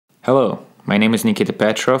Hello, my name is Nikita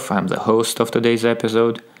Petrov, I'm the host of today's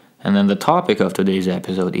episode, and then the topic of today's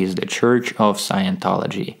episode is the Church of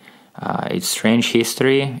Scientology. Its strange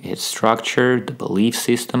history, its structure, the belief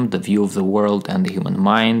system, the view of the world and the human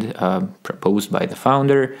mind proposed by the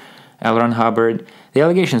founder, Hubbard, the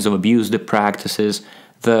allegations of abuse, the practices,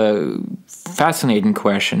 the fascinating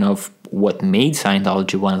question of what made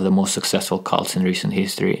Scientology one of the most successful cults in recent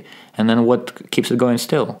history, and then what keeps it going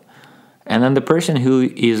still. And then the person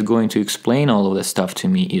who is going to explain all of this stuff to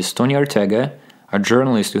me is Tony Ortega, a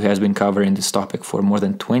journalist who has been covering this topic for more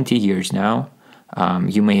than 20 years now.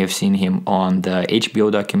 You may have seen him on the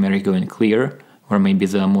HBO documentary Going Clear, or maybe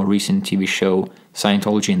the more recent TV show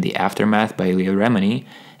Scientology in the Aftermath by Leah Remini.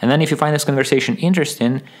 And then if you find this conversation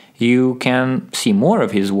interesting, you can see more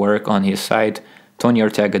of his work on his site,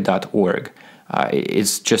 tonyortega.org.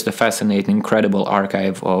 It's just a fascinating, incredible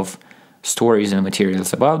archive of stories and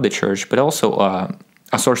materials about the church, but also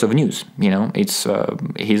a source of news. You know, it's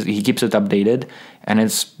he keeps it updated, and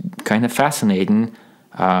it's kind of fascinating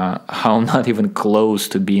how not even close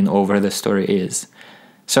to being over the story is.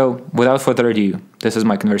 So, without further ado, this is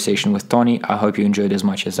my conversation with Tony. I hope you enjoyed as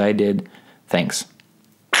much as I did. Thanks.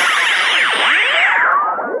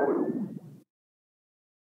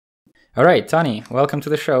 All right, Tony, welcome to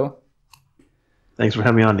the show. Thanks for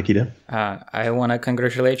having me on, Nikita. I want to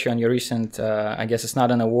congratulate you on your recent, I guess it's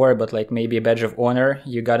not an award, but like maybe a badge of honor.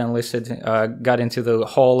 You got enlisted, got into the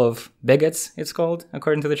Hall of Bigots, it's called,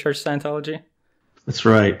 according to the Church of Scientology. That's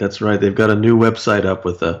right. They've got a new website up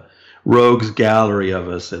with a rogues gallery of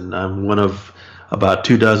us, and I'm one of about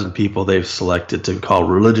 24 people they've selected to call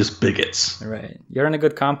religious bigots. Right. You're in a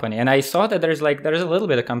good company. And I saw that there's a little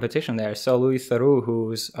bit of competition there. So Louis Theroux,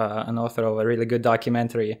 who's an author of a really good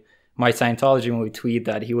documentary, My Scientology movie, tweet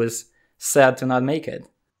that he was sad to not make it.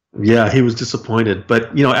 Yeah, he was disappointed.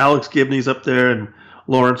 But, you know, Alex Gibney's up there, and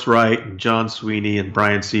Lawrence Wright, and John Sweeney, and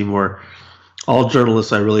Brian Seymour, all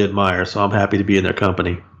journalists I really admire, so I'm happy to be in their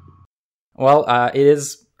company. Well, it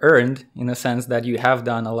is earned in the sense that you have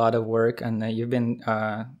done a lot of work, and you've been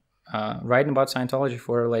writing about Scientology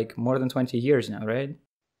for like more than 20 years now, right?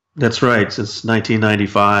 That's right, since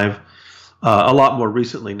 1995. A lot more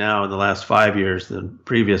recently now in the last 5 years than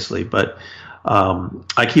previously, but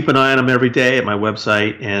I keep an eye on them every day at my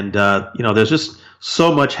website, and you know, there's just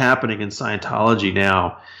so much happening in Scientology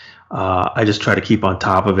now. I just try to keep on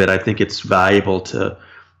top of it. I think it's valuable to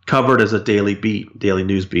cover it as a daily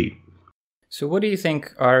news beat. So what do you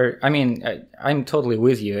think are, I mean, I'm totally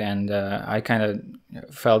with you, and I kind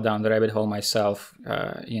of fell down the rabbit hole myself.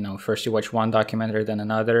 You know, first you watch one documentary, then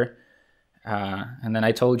another. And then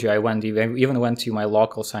I told you I even went to my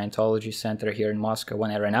local Scientology center here in Moscow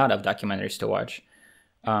when I ran out of documentaries to watch.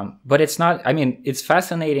 But it's not, I mean, it's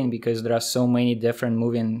fascinating because there are so many different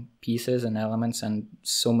moving pieces and elements, and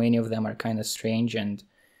so many of them are kind of strange and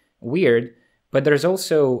weird. But there's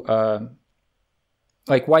also,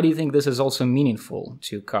 like, why do you think this is also meaningful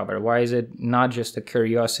to cover? Why is it not just a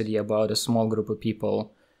curiosity about a small group of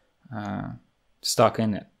people stuck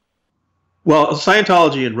in it? Well,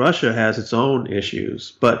 Scientology in Russia has its own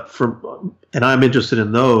issues, and I'm interested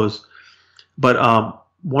in those. But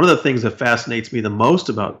one of the things that fascinates me the most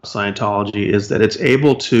about Scientology is that it's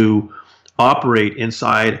able to operate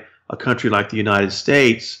inside a country like the United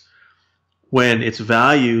States when its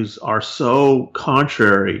values are so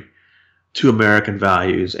contrary to American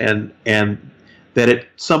values, and that it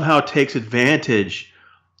somehow takes advantage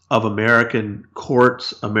of American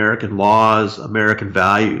courts, American laws, American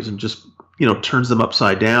values, and just, you know, turns them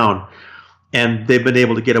upside down. And they've been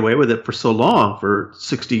able to get away with it for so long, for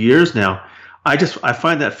 60 years now. I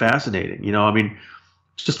find that fascinating. You know, I mean,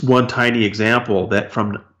 it's just one tiny example that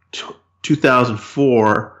from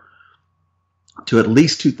 2004 to at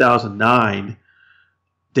least 2009,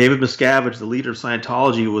 David Miscavige, the leader of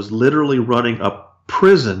Scientology, was literally running a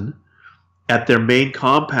prison at their main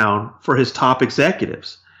compound for his top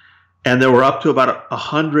executives. And there were up to about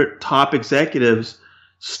 100 top executives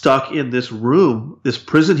stuck in this room, this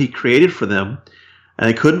prison he created for them, and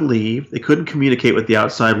they couldn't leave. They couldn't communicate with the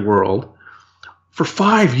outside world for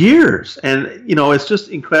 5 years. And, you know, it's just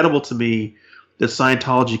incredible to me that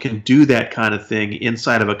Scientology can do that kind of thing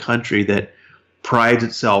inside of a country that prides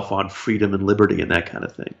itself on freedom and liberty and that kind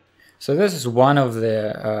of thing. So this is one of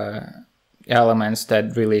the elements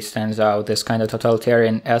that really stands out, this kind of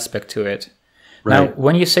totalitarian aspect to it. Right. Now,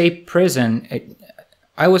 when you say prison,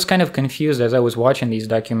 I was kind of confused as I was watching these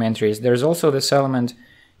documentaries. There's also this element,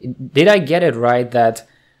 did I get it right, that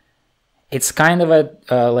it's kind of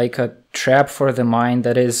like a trap for the mind,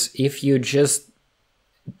 that is, if you just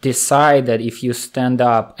decide that if you stand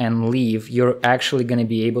up and leave, you're actually going to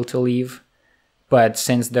be able to leave? But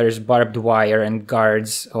since there's barbed wire and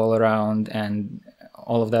guards all around and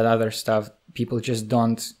all of that other stuff, people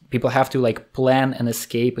have to like plan an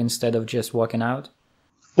escape instead of just walking out?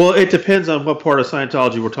 Well, it depends on what part of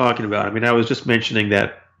Scientology we're talking about. I mean, I was just mentioning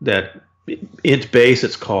that Int Base,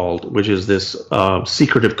 it's called, which is this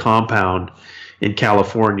secretive compound in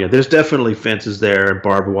California. There's definitely fences there and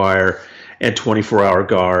barbed wire and 24-hour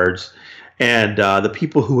guards. And the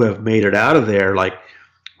people who have made it out of there, like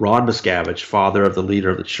Ron Miscavige, father of the leader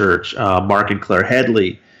of the church, Mark and Claire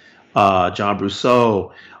Headley, John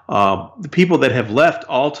Brousseau, the people that have left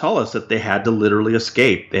all tell us that they had to literally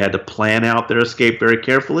escape. They had to plan out their escape very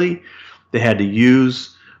carefully. They had to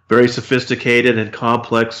use very sophisticated and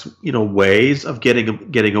complex, ways of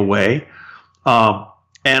getting away.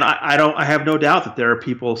 And I have no doubt that there are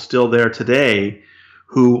people still there today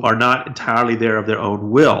who are not entirely there of their own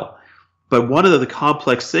will. But one of the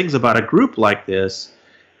complex things about a group like this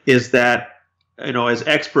is that, as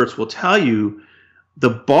experts will tell you, the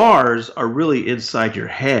bars are really inside your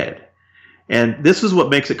head. And this is what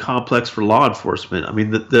makes it complex for law enforcement. I mean,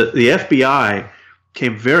 the FBI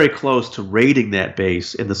came very close to raiding that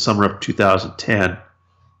base in the summer of 2010.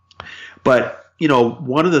 But,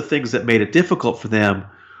 one of the things that made it difficult for them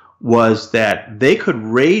was that they could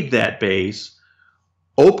raid that base,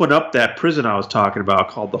 open up that prison I was talking about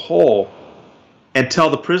called the Hole, and tell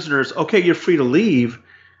the prisoners, okay, you're free to leave.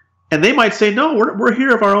 And they might say, no, we're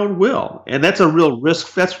here of our own will. And that's a real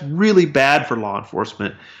risk. That's really bad for law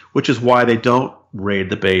enforcement, which is why they don't raid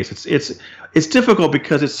the base. It's difficult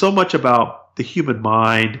because it's so much about the human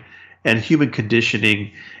mind and human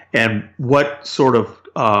conditioning and what sort of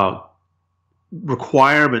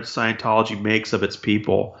requirements Scientology makes of its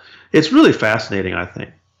people. It's really fascinating, I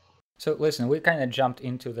think. So listen, we kind of jumped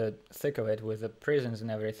into the thick of it with the prisons and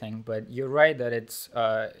everything, but you're right that it's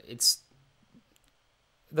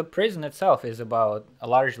the prison itself is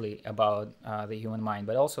largely about the human mind,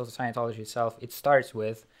 but also Scientology itself. It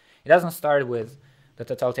doesn't start with the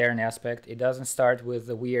totalitarian aspect. It doesn't start with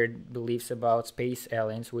the weird beliefs about space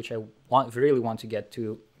aliens, which I really want to get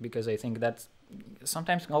to, because I think that's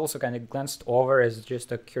sometimes also kind of glanced over as just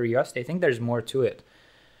a curiosity. I think there's more to it.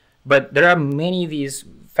 But there are many of these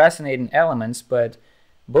fascinating elements, but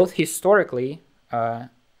both historically,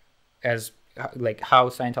 as like how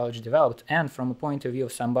Scientology developed, and from a point of view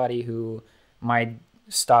of somebody who might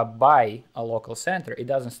stop by a local center, it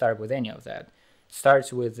doesn't start with any of that. It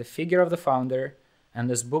starts with the figure of the founder and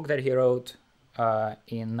this book that he wrote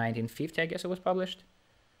in 1950, I guess it was published,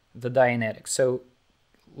 The Dianetics. So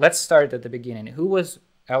let's start at the beginning. Who was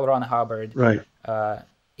L. Ron Hubbard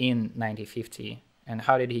in 1950, and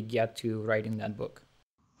how did he get to writing that book?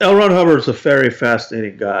 L. Ron Hubbard is a very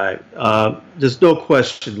fascinating guy. There's no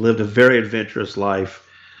question, lived a very adventurous life.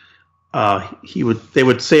 They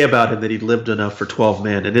would say about him that he lived enough for 12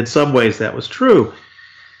 men, and in some ways that was true.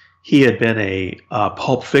 He had been a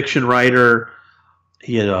pulp fiction writer.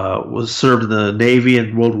 He was served in the Navy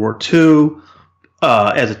in World War II.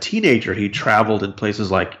 As a teenager, he traveled in places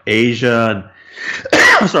like Asia,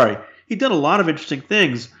 and he'd done a lot of interesting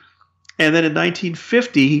things. And then in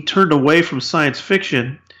 1950, he turned away from science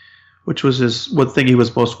fiction, which was one thing he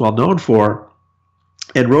was most well known for,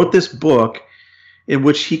 and wrote this book in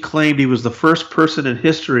which he claimed he was the first person in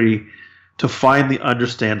history to finally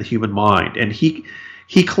understand the human mind. And he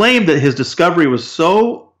claimed that his discovery was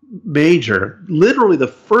so major, literally the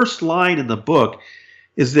first line in the book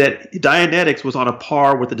is that Dianetics was on a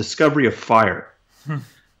par with the discovery of fire.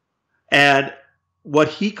 And what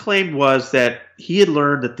he claimed was that he had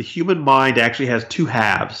learned that the human mind actually has two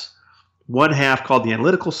halves. One half called the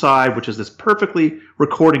analytical side, which is this perfectly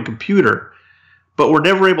recording computer, but we're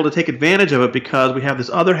never able to take advantage of it because we have this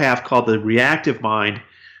other half called the reactive mind,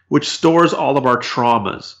 which stores all of our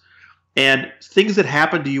traumas. And things that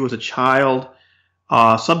happened to you as a child,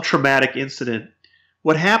 some traumatic incident,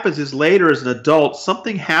 what happens is later as an adult,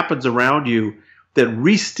 something happens around you that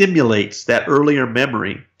re-stimulates that earlier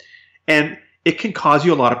memory. And it can cause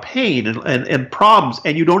you a lot of pain and problems,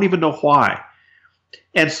 and you don't even know why.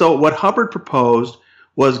 And so what Hubbard proposed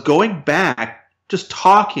was going back, just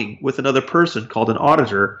talking with another person called an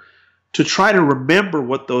auditor to try to remember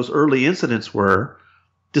what those early incidents were,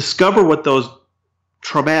 discover what those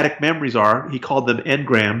traumatic memories are, he called them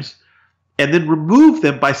engrams, and then remove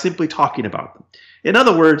them by simply talking about them. In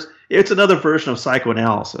other words, it's another version of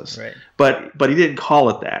psychoanalysis, right. but he didn't call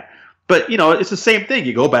it that. But, it's the same thing.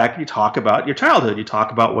 You go back and you talk about your childhood. You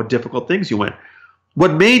talk about what difficult things you went.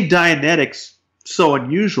 What made Dianetics so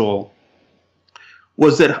unusual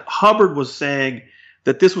was that Hubbard was saying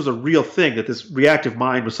that this was a real thing, that this reactive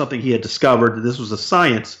mind was something he had discovered, that this was a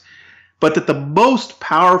science. but that the most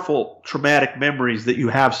powerful traumatic memories that you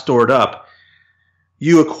have stored up,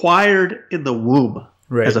 you acquired in the womb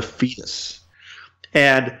as a fetus.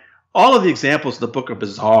 And all of the examples in the book are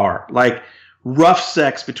bizarre, like rough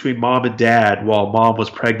sex between mom and dad while mom was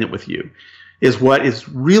pregnant with you is what is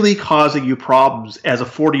really causing you problems as a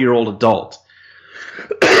 40-year-old adult.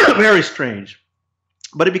 Very strange.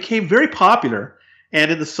 But it became very popular,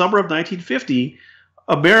 and in the summer of 1950,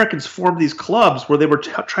 Americans formed these clubs where they were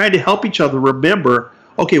trying to help each other remember,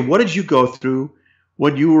 okay, what did you go through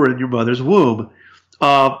when you were in your mother's womb?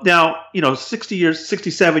 Now,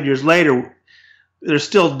 67 years later, there's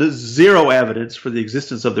still zero evidence for the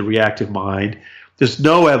existence of the reactive mind. There's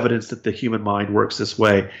no evidence that the human mind works this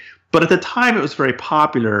way. But at the time, it was very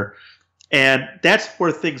popular, and that's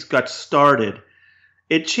where things got started.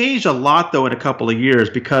 It changed a lot, though, in a couple of years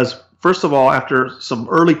because, first of all, after some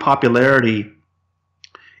early popularity,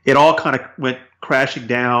 it all kind of went crashing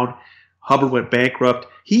down. Hubbard went bankrupt.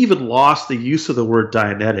 He even lost the use of the word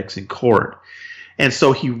Dianetics in court. And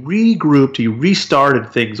so he regrouped, he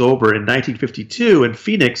restarted things over in 1952 in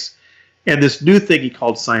Phoenix, and this new thing he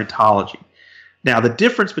called Scientology. Now, the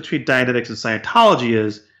difference between Dianetics and Scientology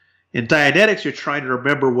is, in Dianetics, you're trying to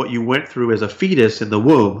remember what you went through as a fetus in the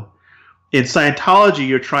womb. In Scientology,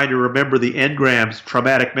 you're trying to remember the engrams,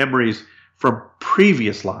 traumatic memories from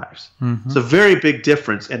previous lives. Mm-hmm. It's a very big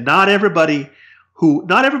difference, and not everybody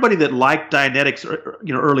that liked Dianetics,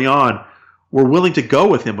 early on, were willing to go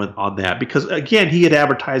with him on that because, again, he had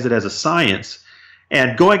advertised it as a science,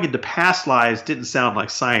 and going into past lives didn't sound like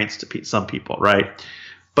science to some people, right?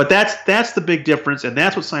 But that's the big difference, and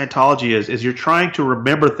that's what Scientology is you're trying to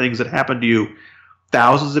remember things that happened to you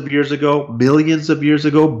thousands of years ago, millions of years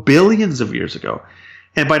ago, billions of years ago.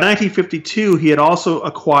 And by 1952, he had also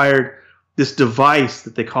acquired this device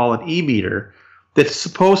that they call an e-meter that's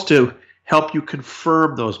supposed to help you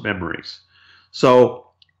confirm those memories. So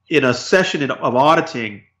in a session of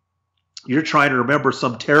auditing, you're trying to remember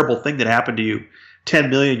some terrible thing that happened to you 10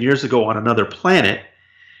 million years ago on another planet.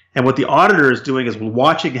 And what the auditor is doing is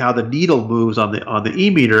watching how the needle moves on the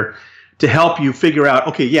e-meter to help you figure out,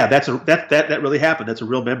 okay, yeah, that really happened. That's a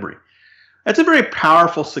real memory. That's a very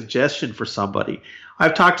powerful suggestion for somebody.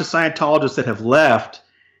 I've talked to Scientologists that have left,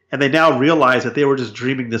 and they now realize that they were just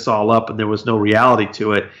dreaming this all up and there was no reality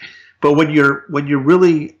to it. But when you're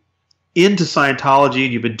really into Scientology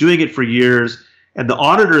and you've been doing it for years, and the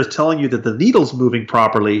auditor is telling you that the needle's moving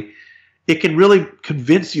properly, it can really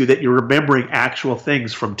convince you that you're remembering actual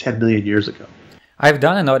things from 10 million years ago. I've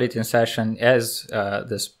done an auditing session as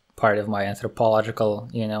this part of my anthropological,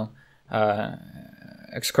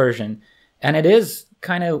 excursion, and it is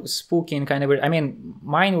kind of spooky and kind of weird. I mean,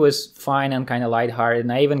 mine was fine and kind of lighthearted,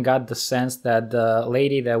 and I even got the sense that the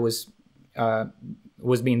lady that was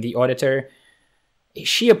being the auditor,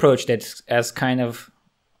 she approached it as kind of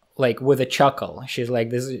like with a chuckle. She's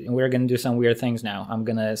like, we're gonna do some weird things now. I'm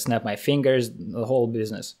gonna snap my fingers, the whole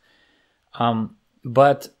business.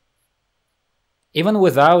 But even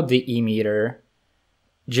without the e-meter,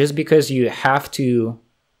 just because you have to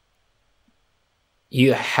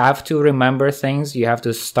remember things, you have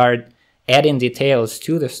to start adding details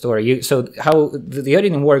to the story. So how the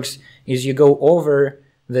auditing works is you go over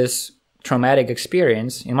this traumatic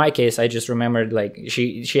experience. In my case, I just remembered, like,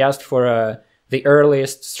 she asked for the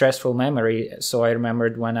earliest stressful memory, so I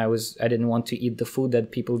remembered when I didn't want to eat the food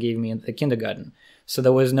that people gave me in the kindergarten. So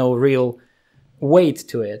there was no real weight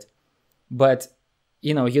to it. But,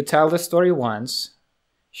 you tell the story once,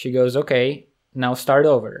 she goes, okay, now start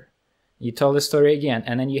over. You tell the story again,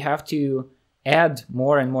 and then you have to add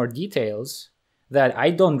more and more details that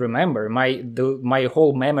I don't remember. My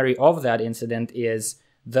whole memory of that incident is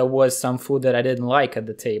there was some food that I didn't like at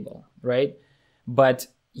the table, right? But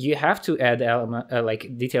you have to add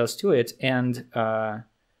details to it, and I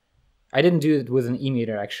didn't do it with an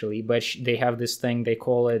e-meter actually, but they have this thing, they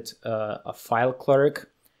call it a file clerk.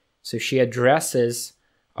 So she addresses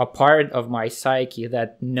a part of my psyche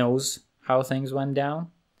that knows how things went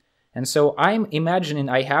down. And so I'm imagining,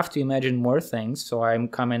 I have to imagine more things, so I'm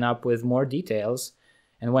coming up with more details.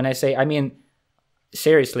 And when I say,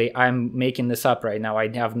 seriously, I'm making this up right now. I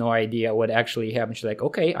have no idea what actually happened. She's like,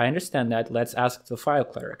 okay, I understand that. Let's ask the file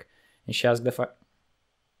clerk. And she asked the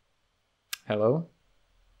Hello?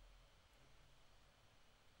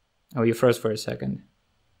 Oh, you froze for a second.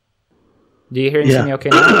 Do you hear me okay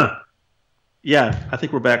now? Yeah, I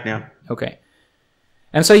think we're back now. Okay.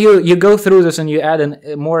 And so you go through this and you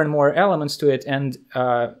add more and more elements to it. And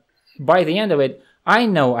by the end of it, I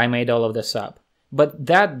know I made all of this up. But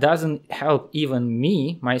that doesn't help even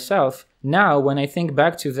me, myself. Now, when I think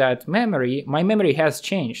back to that memory, my memory has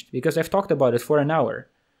changed because I've talked about it for an hour.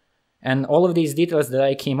 And all of these details that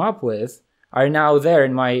I came up with are now there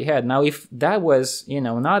in my head. Now, if that was,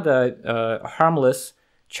 not a harmless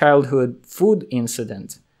childhood food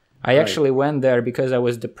incident, I actually went there because I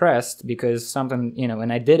was depressed, because something,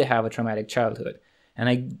 and I did have a traumatic childhood. And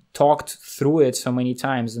I talked through it so many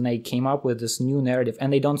times, and I came up with this new narrative.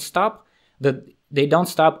 And they don't stop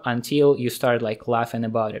until you start like laughing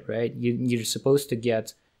about it, right? You're supposed to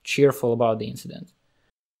get cheerful about the incident.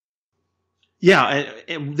 Yeah,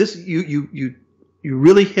 and this you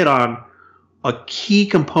really hit on a key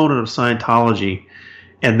component of Scientology,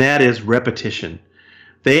 and that is repetition.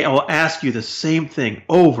 They will ask you the same thing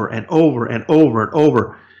over and over and over and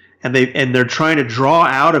over, and they're trying to draw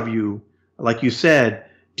out of you, like you said,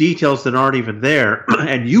 details that aren't even there,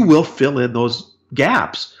 and you will fill in those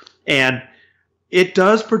gaps. And it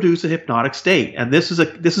does produce a hypnotic state, and this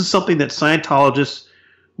is something that Scientologists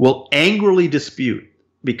will angrily dispute,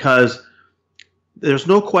 because there's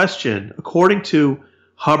no question, according to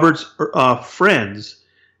Hubbard's friends,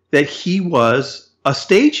 that he was a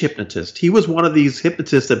stage hypnotist. He was one of these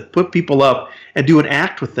hypnotists that put people up and do an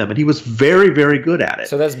act with them, and he was very, very good at it.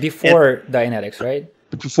 So that's before Dianetics, right?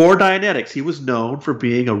 Before Dianetics, he was known for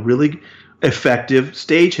being a really effective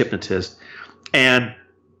stage hypnotist. And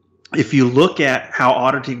if you look at how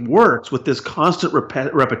auditing works with this constant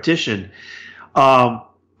repetition,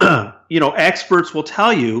 experts will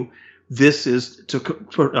tell you this is to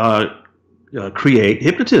create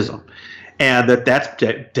hypnotism, and that's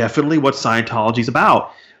definitely what Scientology is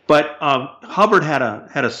about. But Hubbard had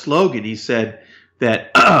a slogan. He said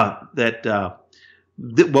that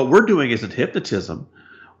what we're doing isn't hypnotism.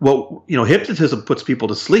 Hypnotism puts people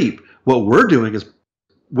to sleep. What we're doing is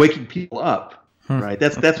waking people up. Right.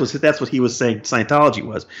 That's what he was saying Scientology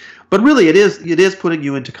was. But really, it is putting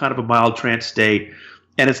you into kind of a mild trance state,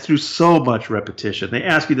 and it's through so much repetition. They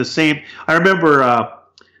ask you the same. I remember,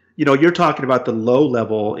 you're talking about the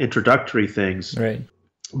low-level introductory things, right?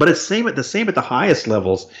 But it's the same at the highest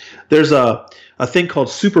levels. There's a thing called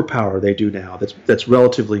superpower they do now that's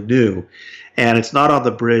relatively new, and it's not on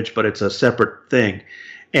the bridge, but it's a separate thing.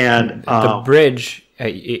 And the bridge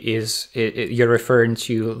you're referring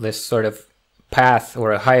to this sort of path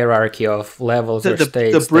or a hierarchy of levels or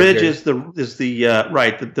states. The bridge is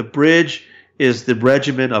the bridge is the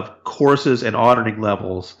regimen of courses and auditing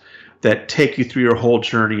levels that take you through your whole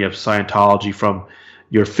journey of Scientology, from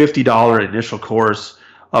your $50 initial course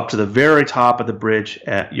up to the very top of the bridge.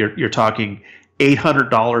 You're talking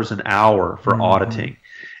 $800 an hour for auditing,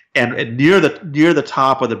 and near the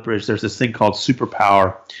top of the bridge, there's this thing called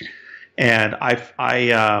superpower, and I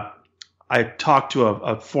talked to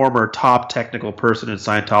a former top technical person in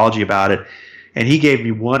Scientology about it, and he gave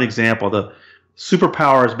me one example. The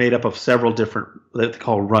superpower is made up of several different, what they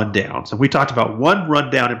call rundowns. And we talked about one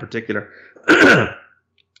rundown in particular,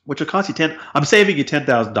 which will cost you I'm saving you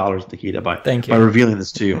 $10,000, Nikita, by revealing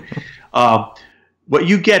this to you. What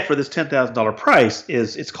you get for this $10,000 price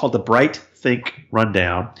is, it's called the Bright Think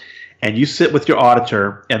Rundown. And you sit with your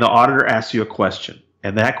auditor, and the auditor asks you a question.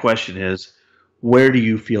 And that question is, where do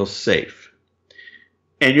you feel safe?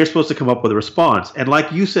 And you're supposed to come up with a response. And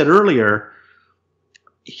like you said earlier,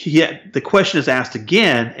 the question is asked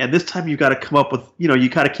again, and this time you've got to come up with, you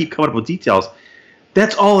got to keep coming up with details.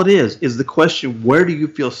 That's all it is the question, where do you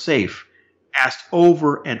feel safe? Asked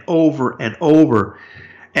over and over and over.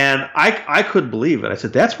 And I couldn't believe it. I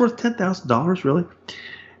said, that's worth $10,000, really?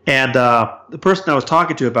 And the person I was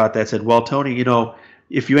talking to about that said, well, Tony,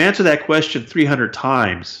 if you answer that question 300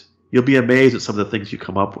 times, you'll be amazed at some of the things you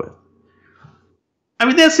come up with. I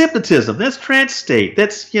mean, that's hypnotism. That's trance state.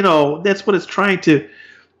 That's what it's trying to,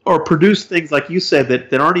 or produce things like you said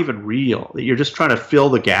that aren't even real. That you're just trying to fill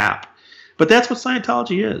the gap. But that's what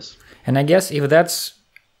Scientology is. And I guess if that's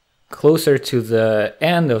closer to the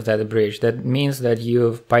end of that bridge, that means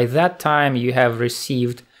that by that time you have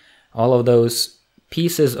received all of those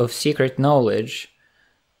pieces of secret knowledge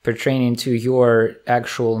pertaining to your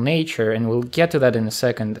actual nature, and we'll get to that in a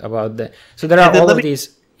second about that. So there are all of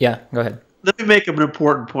these. Yeah, go ahead. Let me make an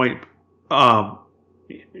important point.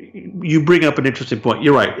 You bring up an interesting point.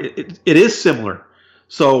 You're right. It is similar.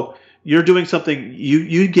 So you're doing something.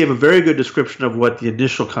 You gave a very good description of what the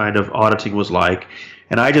initial kind of auditing was like,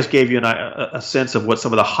 and I just gave you a sense of what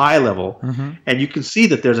some of the high level. And you can see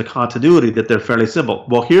that there's a continuity, that they're fairly simple.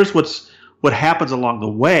 Well, here's what happens along the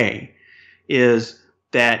way is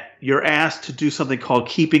that you're asked to do something called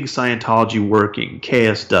Keeping Scientology Working,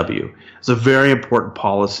 KSW. It's a very important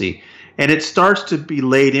policy. And it starts to be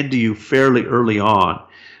laid into you fairly early on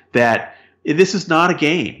that this is not a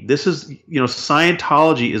game. This is,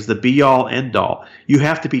 Scientology is the be-all, end-all. You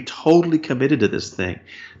have to be totally committed to this thing.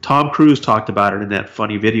 Tom Cruise talked about it in that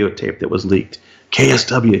funny videotape that was leaked.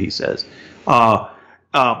 KSW, he says.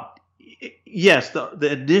 Yes,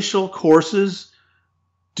 the initial courses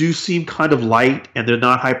do seem kind of light, and they're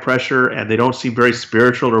not high pressure, and they don't seem very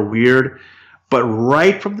spiritual or weird. But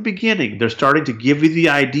right from the beginning, they're starting to give you the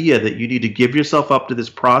idea that you need to give yourself up to this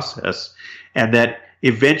process, and that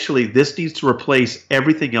eventually this needs to replace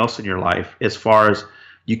everything else in your life, as far as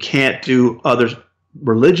you can't do other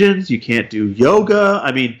religions, you can't do yoga.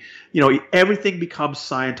 I mean, everything becomes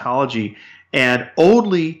Scientology, and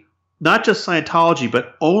only, not just Scientology,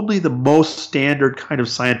 but only the most standard kind of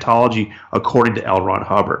Scientology according to L. Ron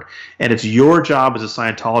Hubbard. And it's your job as a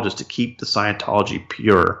Scientologist to keep the Scientology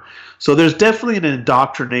pure. So there's definitely an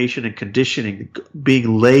indoctrination and conditioning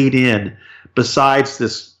being laid in besides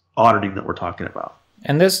this auditing that we're talking about.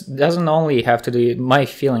 And this doesn't only have to do, my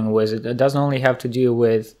feeling was, it doesn't only have to do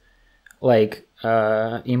with like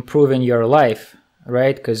improving your life,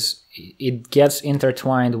 right? Because it gets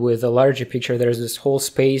intertwined with the larger picture. There's this whole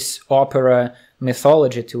space opera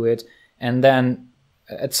mythology to it. And then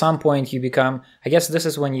at some point you become, I guess this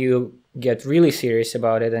is when you get really serious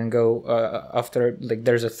about it and go after, like,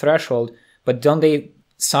 there's a threshold. But don't they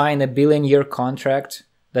sign a billion-year contract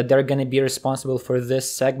that they're going to be responsible for this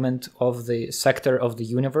segment of the sector of the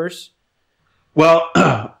universe? Well,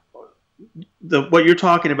 what you're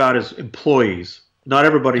talking about is employees. Not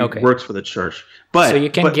everybody works for the church. But so you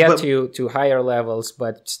can get to higher levels,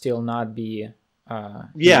 but still not be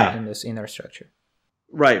in this inner structure.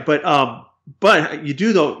 Right, but you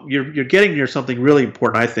do, though. You're getting near something really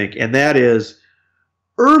important, I think, and that is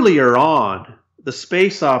earlier on, the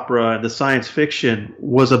space opera and the science fiction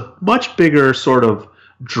was a much bigger sort of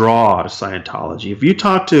draw to Scientology. If you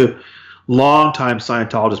talk to longtime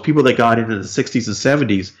Scientologists, people that got into the 60s and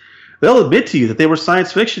 70s, they'll admit to you that they were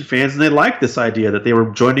science fiction fans and they liked this idea that they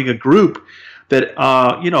were joining a group that,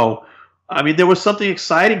 there was something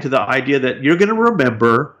exciting to the idea that you're going to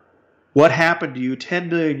remember what happened to you 10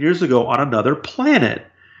 million years ago on another planet.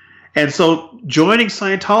 And so joining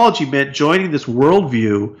Scientology meant joining this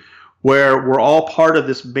worldview where we're all part of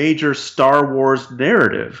this major Star Wars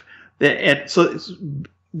narrative. And so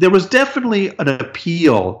there was definitely an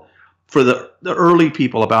appeal for the early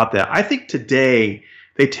people about that. I think today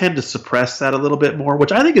they tend to suppress that a little bit more,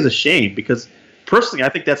 which I think is a shame, because personally I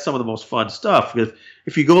think that's some of the most fun stuff. Because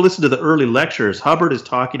if you go listen to the early lectures, Hubbard is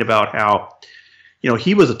talking about how,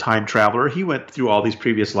 he was a time traveler. He went through all these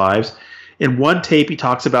previous lives. In one tape, he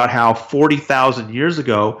talks about how 40,000 years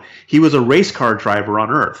ago, he was a race car driver on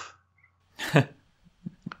Earth.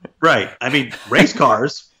 Right. I mean, race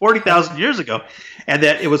cars 40,000 years ago, and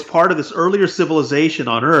that it was part of this earlier civilization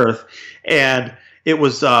on Earth, and it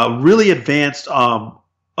was really advanced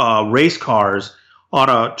race cars on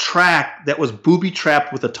a track that was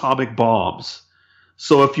booby-trapped with atomic bombs.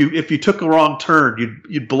 So if you took a wrong turn,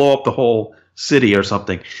 you'd blow up the whole city or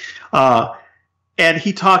something. And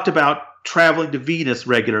he talked about traveling to Venus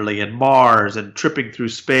regularly and Mars and tripping through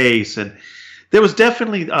space, and there was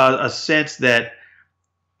definitely a sense that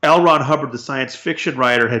L. Ron Hubbard, the science fiction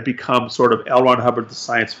writer, had become sort of L. Ron Hubbard, the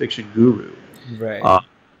science fiction guru. Right.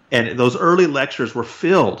 And those early lectures were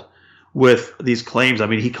filled with these claims. I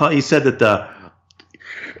mean, he said that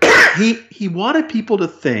he wanted people to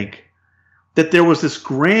think that there was this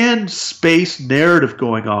grand space narrative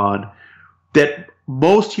going on that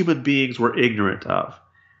most human beings were ignorant of.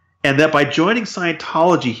 And that by joining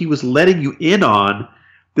Scientology, he was letting you in on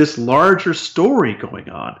this larger story going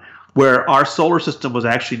on, where our solar system was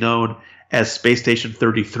actually known as Space Station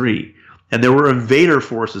 33. And there were invader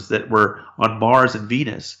forces that were on Mars and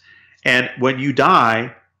Venus. And when you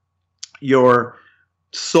die, your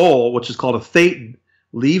soul, which is called a thetan,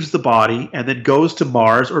 leaves the body and then goes to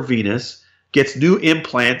Mars or Venus, gets new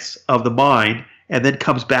implants of the mind, and then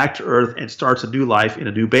comes back to Earth and starts a new life in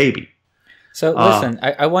a new baby. So listen,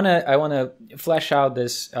 I wanna flesh out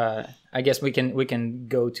this. I guess we can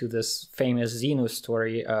go to this famous Xenu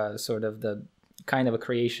story, sort of the kind of a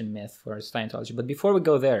creation myth for Scientology. But before we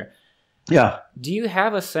go there, do you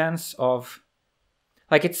have a sense of,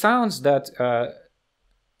 like, it sounds that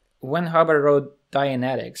when Hubbard wrote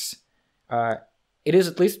Dianetics, it is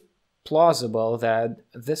at least plausible that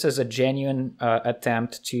this is a genuine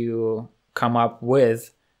attempt to come up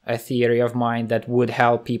with a theory of mind that would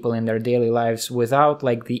help people in their daily lives without,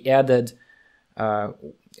 like, the added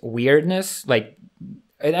weirdness. Like,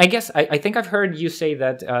 I guess I think I've heard you say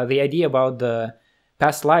that the idea about the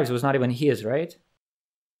past lives was not even his, right?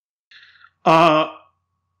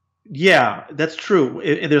 Yeah, that's true.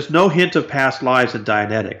 There's no hint of past lives in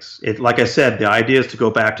Dianetics. Like I said, the idea is to go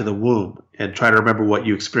back to the womb and try to remember what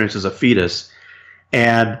you experienced as a fetus.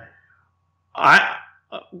 And I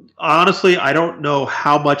honestly, I don't know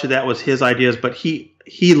how much of that was his ideas, but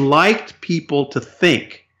he liked people to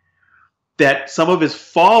think that some of his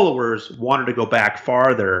followers wanted to go back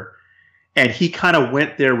farther, and he kind of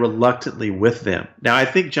went there reluctantly with them. Now, I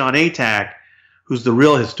think John Atack, who's the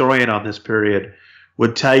real historian on this period,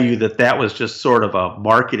 would tell you that that was just sort of a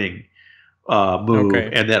marketing move, Okay.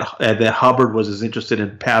 and that Hubbard was as interested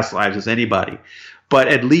in past lives as anybody. But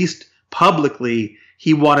at least publicly,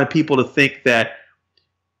 he wanted people to think that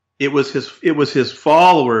it was his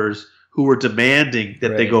followers who were demanding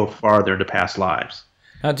that they Right. go farther into past lives.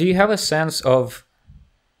 Now, do you have a sense of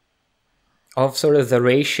sort of the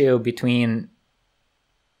ratio between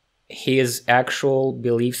his actual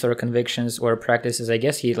beliefs or convictions or practices? I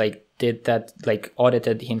guess he like did that, like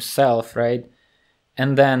audited himself, right?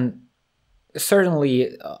 And then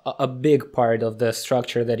certainly a big part of the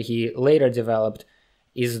structure that he later developed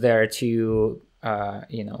is there to, I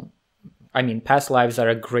mean, past lives are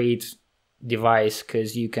a great device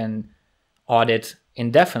because you can audit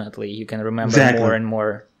indefinitely. You can remember Exactly. more and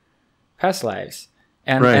more past lives.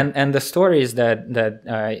 And, Right. and the stories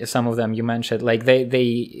that some of them you mentioned, like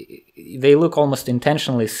they look almost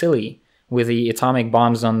intentionally silly with the atomic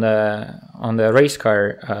bombs on the race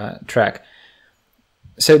car track.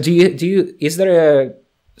 So is there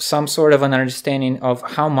some sort of an understanding of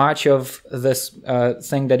how much of this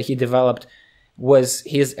thing that he developed was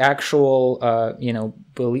his actual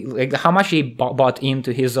belief, like how much he bought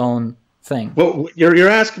into his own thing? Well, you're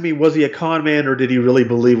asking me, was he a con man or did he really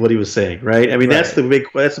believe what he was saying, right? I mean, that's Right.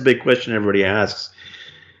 the big question everybody asks.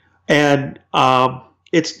 And I'll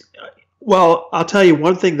tell you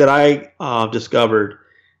one thing that I discovered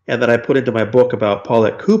and that I put into my book about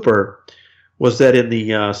Paulette Cooper was that in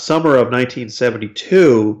the summer of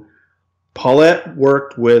 1972, Paulette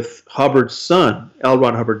worked with Hubbard's son, L.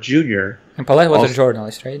 Ron Hubbard Jr. And Paulette was a Also-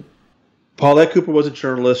 journalist, right? Paulette Cooper was a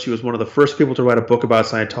journalist. She was one of the first people to write a book about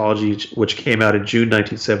Scientology, which came out in June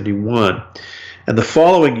 1971. And the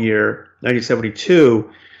following year, 1972,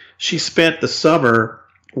 she spent the summer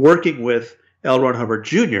working with L. Ron Hubbard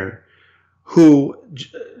Jr., who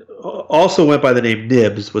also went by the name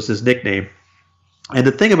Nibs, was his nickname. And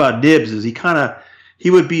the thing about Nibs is he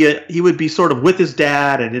would be sort of with his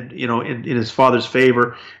dad and in his father's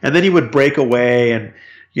favor, and then he would break away and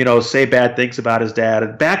say bad things about his dad,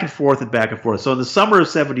 and back and forth and back and forth. So in the summer of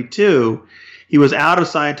 72, he was out of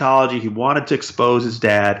Scientology. He wanted to expose his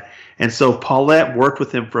dad. And so Paulette worked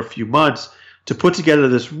with him for a few months to put together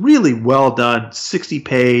this really well done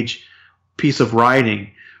 60-page piece of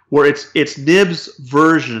writing where it's Nib's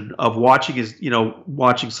version of watching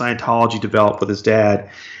Scientology develop with his dad.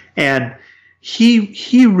 And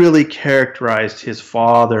he really characterized his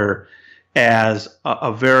father as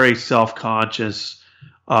a very self-conscious,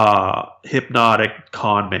 hypnotic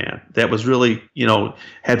con man that was really,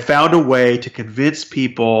 had found a way to convince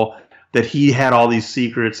people that he had all these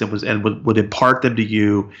secrets and would impart them to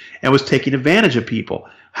you and was taking advantage of people.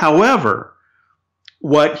 However,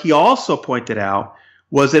 what he also pointed out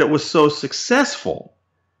was that it was so successful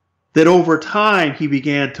that over time he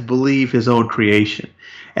began to believe his own creation.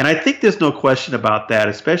 And I think there's no question about that,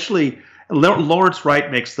 especially Lawrence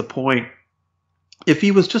Wright makes the point, if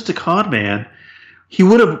he was just a con man, he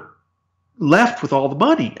would have left with all the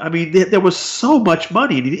money. I mean, there was so much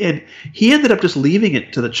money, and he ended up just leaving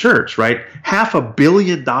it to the church, right? $500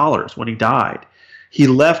 million when he died. He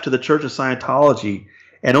left to the Church of Scientology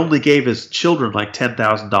and only gave his children like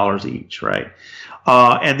 $10,000 each, right?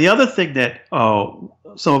 And the other thing that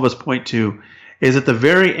some of us point to is at the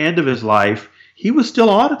very end of his life, he was still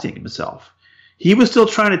auditing himself. He was still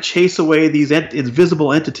trying to chase away these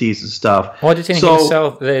invisible entities and stuff. Auditing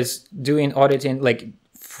himself is doing auditing like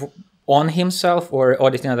on himself or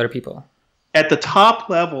auditing other people? At the top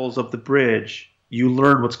levels of the bridge, you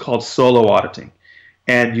learn what's called solo auditing.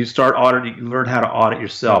 And you start auditing, you learn how to audit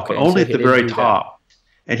yourself, Okay, but only so at he the didn't very do top.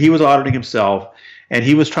 And he was auditing himself, and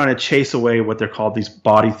he was trying to chase away what they're called these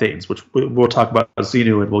body thetans, which we'll talk about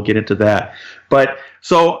Xenu, and we'll get into that. But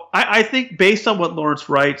so I think based on what Lawrence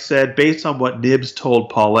Wright said, based on what Nibs told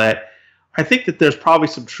Paulette, I think that there's probably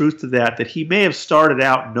some truth to that he may have started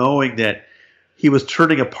out knowing that he was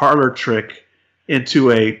turning a parlor trick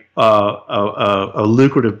into a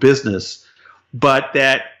lucrative business, but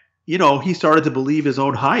that he started to believe his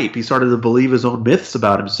own hype. He started to believe his own myths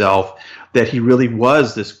about himself, that he really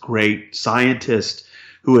was this great scientist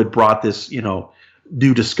who had brought this,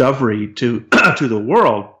 new discovery to to the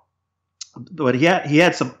world. But he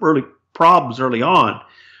had some early problems early on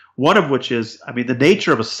One of which is, I mean, the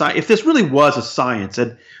nature of a science. If this really was a science,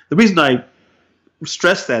 and the reason I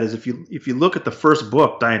stress that is if you look at the first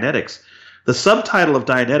book, Dianetics, the subtitle of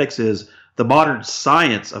Dianetics is The Modern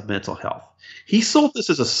Science of Mental Health. He sold this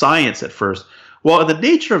as a science at first. Well, the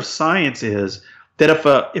nature of science is that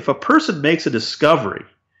if a person makes a discovery,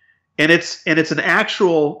 and it's an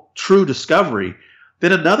actual true discovery,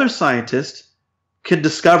 then another scientist can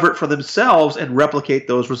discover it for themselves and replicate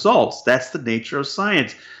those results. That's the nature of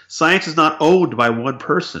science. Science is not owned by one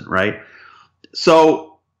person, right?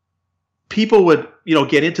 So people would,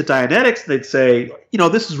 get into Dianetics, and they'd say,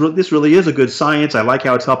 this really is a good science. I like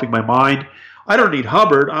how it's helping my mind. I don't need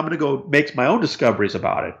Hubbard. I'm going to go make my own discoveries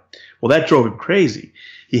about it. Well, that drove him crazy.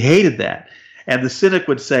 He hated that. And the cynic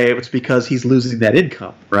would say it's because he's losing that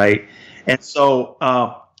income, right? And so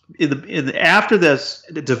after this,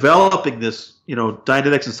 developing this,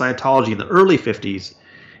 Dianetics and Scientology in the early 50s,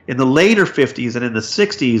 in the later 50s and in the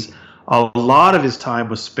 60s, a lot of his time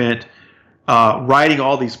was spent writing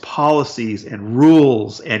all these policies and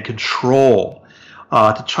rules and control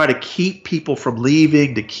to try to keep people from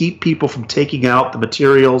leaving, to keep people from taking out the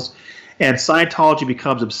materials. And Scientology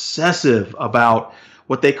becomes obsessive about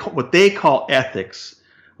what they call ethics,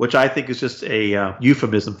 which I think is just a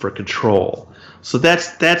euphemism for control. So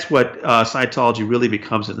that's what Scientology really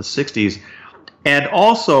becomes in the 60s. And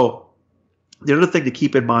also, the other thing to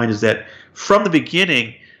keep in mind is that from the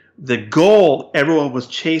beginning, the goal everyone was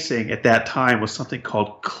chasing at that time was something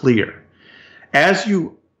called clear. As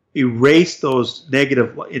you erase those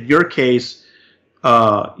negative, in your case,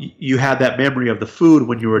 you had that memory of the food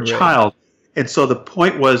when you were a child. And so the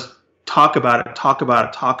point was talk about it, talk about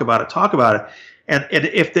it, talk about it, talk about it.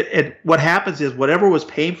 And what happens is whatever was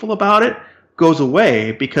painful about it goes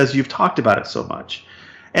away because you've talked about it so much.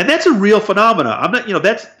 And that's a real phenomenon. I'm not,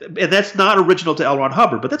 that's not original to L. Ron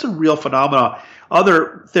Hubbard, but that's a real phenomenon.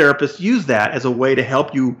 Other therapists use that as a way to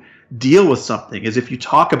help you deal with something, is if you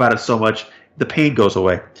talk about it so much, the pain goes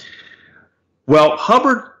away. Well,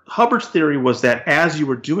 Hubbard's theory was that as you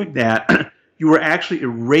were doing that, you were actually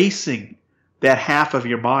erasing that half of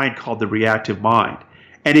your mind called the reactive mind.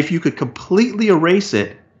 And if you could completely erase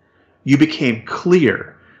it, you became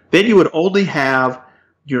clear. Then you would only have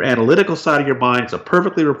your analytical side of your mind. It's a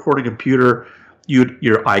perfectly reporting computer. Your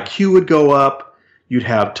IQ would go up. You'd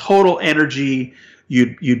have total energy.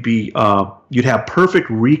 You'd have perfect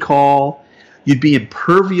recall. You'd be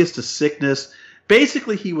impervious to sickness.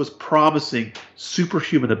 Basically, he was promising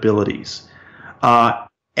superhuman abilities.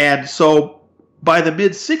 And so by the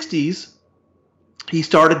mid-60s, he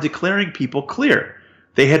started declaring people clear.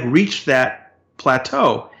 They had reached that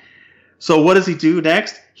plateau. So what does he do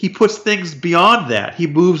next? He puts things beyond that. He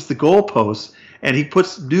moves the goalposts, and he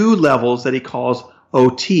puts new levels that he calls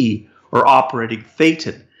OT, or operating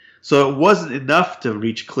thetan. So it wasn't enough to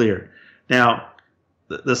reach clear. Now,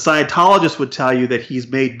 the Scientologist would tell you that he's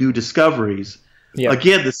made new discoveries. Yeah.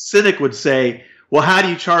 Again, the cynic would say, well, how do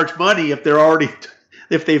you charge money if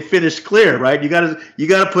they've finished clear, right? You got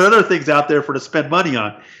to put other things out there to spend money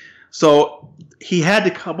on. So he had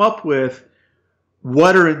to come up with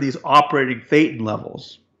what are in these operating thetan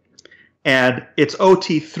levels. And it's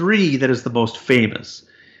OT3 that is the most famous.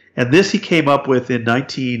 And this he came up with in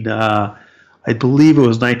I believe it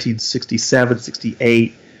was 1967,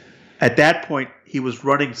 68. At that point, he was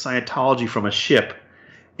running Scientology from a ship,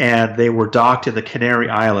 and they were docked in the Canary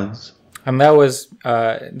Islands. And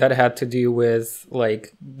that had to do with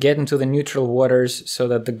like getting to the neutral waters so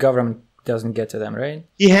that the government doesn't get to them, right?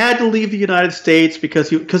 He had to leave the United States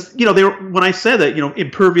because they were, when I said that,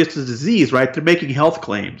 impervious to disease, right? They're making health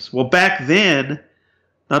claims. Well, back then,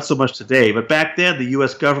 not so much today, but back then the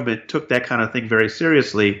U.S. government took that kind of thing very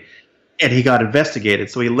seriously, and he got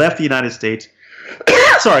investigated. So he left the United States.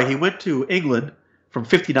 Sorry, he went to England from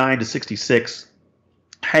 59 to 66,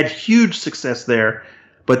 had huge success there,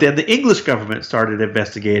 but then the English government started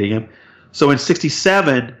investigating him. So in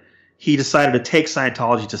 67, he decided to take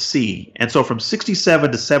Scientology to sea. And so from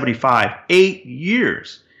 67 to 75, 8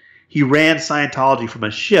 years, he ran Scientology from a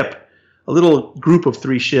ship, a little group of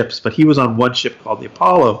 3 ships, but he was on one ship called the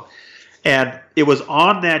Apollo. And it was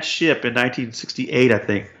on that ship in 1968, I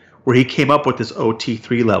think, where he came up with this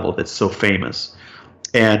OT3 level that's so famous.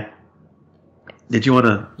 And did you want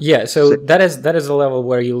to? Yeah, so that is the level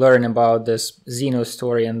where you learn about this Xeno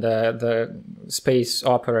story and the space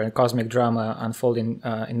opera and cosmic drama unfolding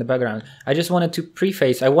in the background. I just wanted to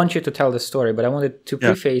preface. I want you to tell the story, but I wanted to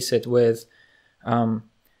preface it with.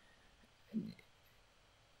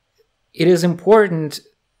 It is important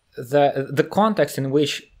that the context in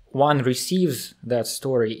which one receives that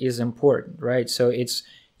story is important, right? So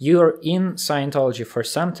you're in Scientology for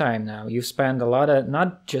some time now. You've spent a lot of,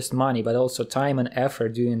 not just money, but also time and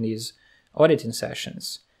effort doing these auditing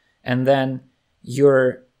sessions. And then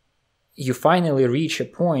you finally reach a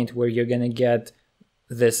point where you're going to get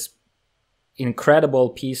this incredible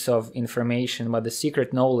piece of information about the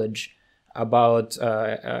secret knowledge about,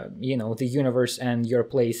 the universe and your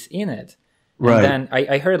place in it. Right. And then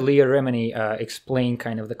I heard Leah Remini explain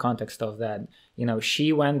kind of the context of that.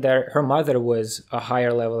 She went there. Her mother was a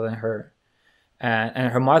higher level than her.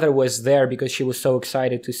 And her mother was there because she was so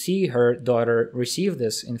excited to see her daughter receive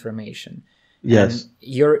this information. Yes. And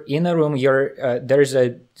you're in a room. There's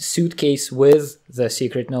a suitcase with the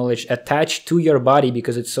secret knowledge attached to your body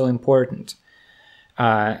because it's so important.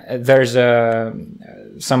 There's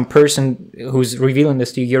some person who's revealing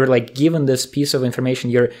this to you. You're like given this piece of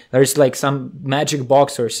information. There's like some magic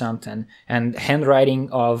box or something, and handwriting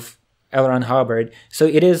of L. Ron Hubbard. So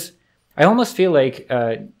it is. I almost feel like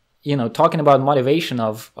talking about motivation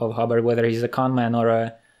of Hubbard, whether he's a con man or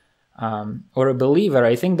a believer.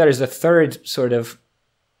 I think there is a third sort of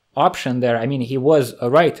option there. I mean, he was a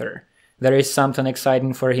writer. There is something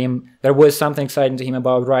exciting for him. There was something exciting to him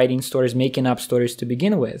about writing stories, making up stories to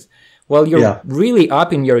begin with. Well, you're really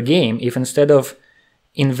up in your game if instead of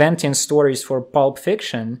inventing stories for pulp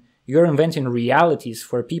fiction, you're inventing realities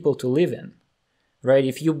for people to live in, right?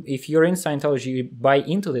 If you're in Scientology, you buy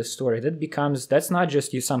into this story. That's not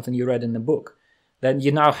just something you read in the book. Then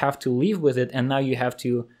you now have to live with it, and now you have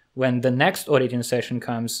to, when the next auditing session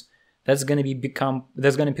comes, that's going to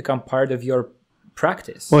become part of your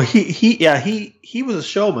practice. Well, he was a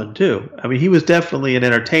showman too. I mean, he was definitely an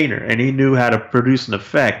entertainer, and he knew how to produce an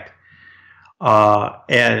effect.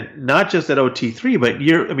 And not just at OT3, but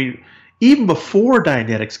even before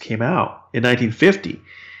Dianetics came out in 1950,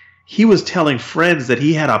 he was telling friends that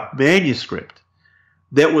he had a manuscript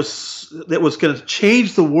that was going to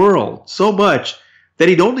change the world so much that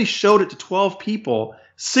he'd only showed it to 12 people,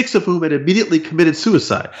 6 of whom had immediately committed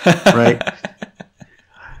suicide. Right.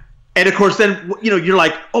 And of course, then you're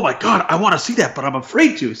like, oh my God, I want to see that, but I'm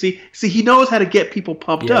afraid to. See, he knows how to get people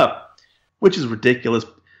pumped up, which is ridiculous.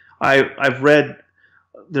 I've read.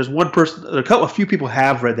 There's one person, a few people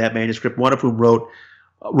have read that manuscript. One of whom wrote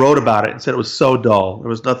about it and said it was so dull. There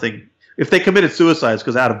was nothing. If they committed suicide, it's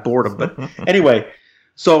because out of boredom. But anyway,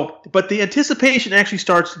 but the anticipation actually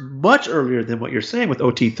starts much earlier than what you're saying with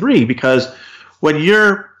OT3, because when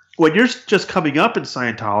you're just coming up in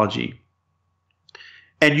Scientology,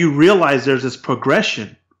 and you realize there's this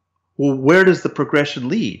progression. Well, where does the progression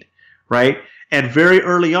lead, right? And very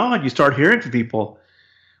early on, you start hearing from people,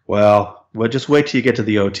 well, just wait till you get to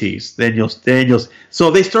the OTs. Then you'll.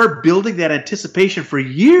 So they start building that anticipation for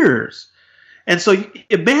years. And so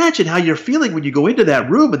imagine how you're feeling when you go into that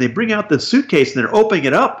room and they bring out the suitcase and they're opening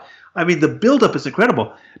it up. I mean, the buildup is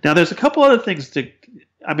incredible. Now, there's a couple other things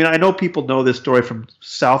I know people know this story from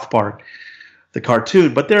South Park, the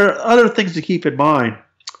cartoon, but there are other things to keep in mind.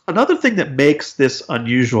 Another thing that makes this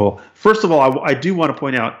unusual, first of all, I do want to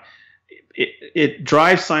point out, it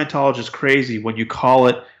drives Scientologists crazy when you call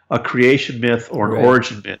it a creation myth or an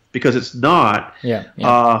origin myth, because it's not.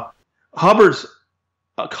 Hubbard's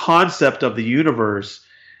concept of the universe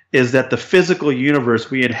is that the physical universe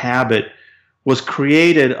we inhabit was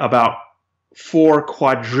created about 4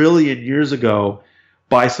 quadrillion years ago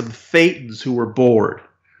by some thetans who were bored.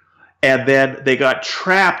 And then they got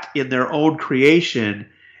trapped in their own creation.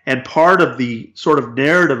 And part of the sort of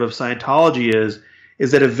narrative of Scientology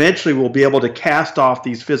is that eventually we'll be able to cast off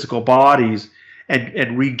these physical bodies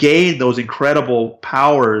and regain those incredible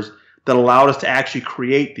powers that allowed us to actually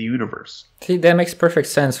create the universe. See, that makes perfect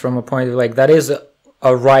sense from a point of that is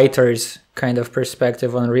a writer's kind of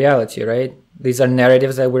perspective on reality, right? These are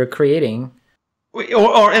narratives that we're creating.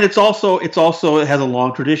 And it has a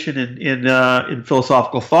long tradition in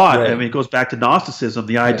philosophical thought. Right. I mean, it goes back to Gnosticism,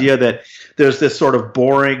 the idea that there's this sort of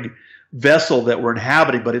boring vessel that we're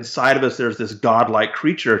inhabiting, but inside of us there's this godlike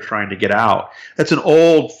creature trying to get out. That's an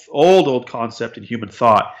old concept in human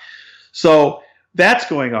thought. So that's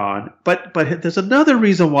going on. But there's another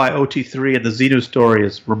reason why OT3 and the Xenu story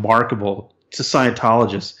is remarkable to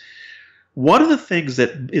Scientologists. One of the things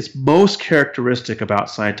that is most characteristic about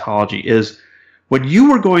Scientology is when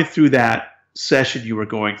you were going through that session you were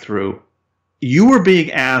going through, you were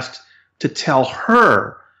being asked to tell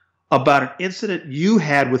her about an incident you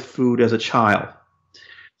had with food as a child.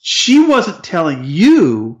 She wasn't telling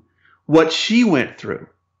you what she went through,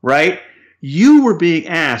 right? You were being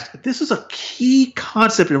asked. This is a key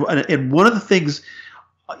concept, and one of the things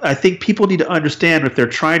I think people need to understand if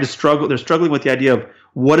they're struggling with the idea of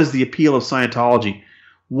what is the appeal of Scientology.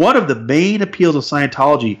 One of the main appeals of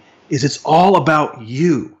Scientology is it's all about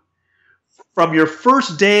you. From your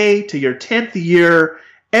first day to your 10th year,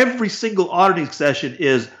 every single auditing session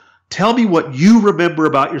is, tell me what you remember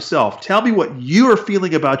about yourself. Tell me what you are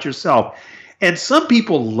feeling about yourself. And some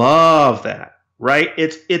people love that, right?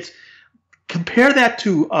 It's compare that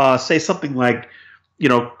to say something like,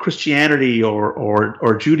 Christianity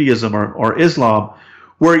or Judaism or Islam,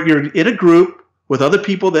 where you're in a group with other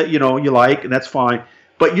people that you like, and that's fine.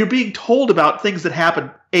 But you're being told about things that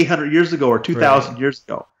happened 800 years ago or 2,000 years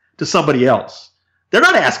ago to somebody else. They're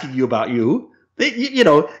not asking you about you.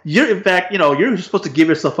 You're in fact, you're supposed to give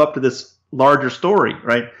yourself up to this larger story,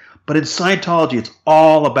 right? But in Scientology, it's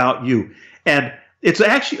all about you. And it's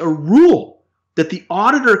actually a rule that the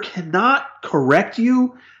auditor cannot correct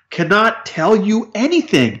you, cannot tell you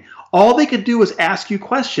anything. All they can do is ask you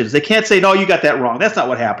questions. They can't say, no, you got that wrong. That's not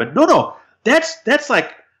what happened. No. That's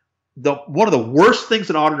like one of the worst things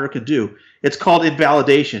an auditor can do. It's called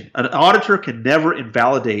invalidation. An auditor can never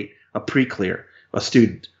invalidate a pre-clear, a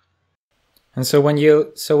student. And so when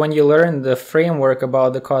you learn the framework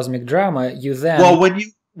about the cosmic drama, you then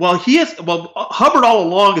Hubbard all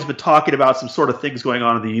along has been talking about some sort of things going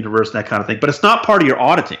on in the universe and that kind of thing, but it's not part of your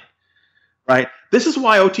auditing, right? This is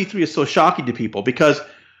why OT3 is so shocking to people, because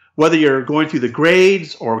whether you're going through the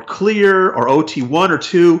grades or clear or OT1 or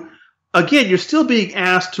 2, again, you're still being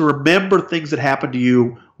asked to remember things that happened to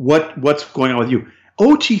you, what's going on with you.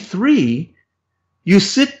 OT3, you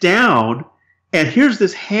sit down, and here's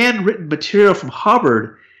this handwritten material from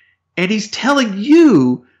Hubbard, and he's telling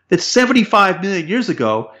you that 75 million years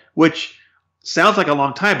ago, which sounds like a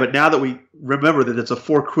long time, but now that we remember that it's a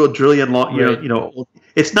 4 quadrillion long,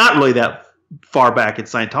 it's not really that far back in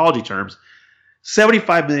Scientology terms.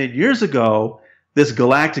 75 million years ago, this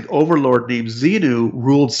galactic overlord named Xenu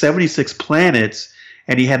ruled 76 planets,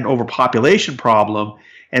 and he had an overpopulation problem,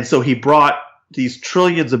 and so he brought these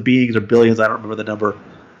trillions of beings, or billions, I don't remember the number,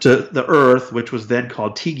 to the Earth, which was then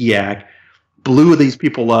called Tigiak, blew these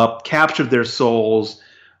people up, captured their souls,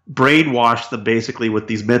 brainwashed them basically with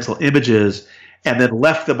these mental images, and then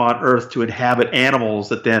left them on Earth to inhabit animals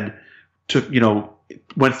that then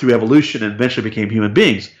went through evolution and eventually became human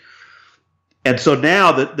beings. And so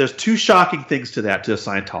now there's two shocking things to that to a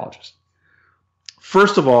Scientologist.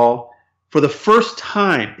 First of all, for the first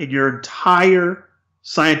time in your entire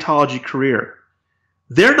Scientology career,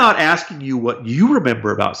 they're not asking you what you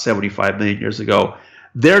remember about 75 million years ago.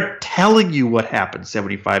 They're telling you what happened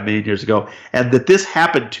 75 million years ago, and that this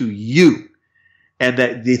happened to you, and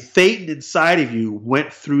that the Thetan inside of you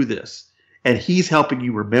went through this, and he's helping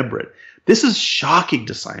you remember it. This is shocking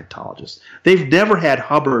to Scientologists. They've never had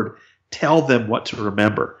Hubbard tell them what to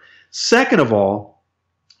remember. Second of all,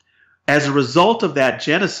 as a result of that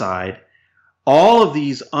genocide, all of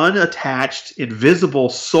these unattached, invisible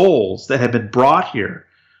souls that have been brought here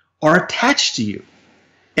are attached to you.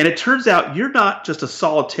 And it turns out you're not just a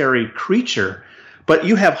solitary creature, but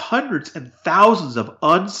you have hundreds and thousands of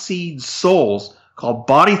unseen souls called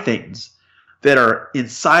body thetans that are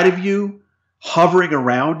inside of you, hovering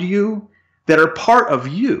around you, that are part of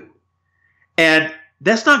you. And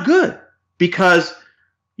that's not good, because,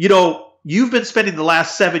 you've been spending the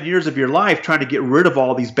last 7 years of your life trying to get rid of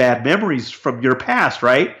all these bad memories from your past,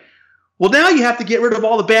 right? Well, now you have to get rid of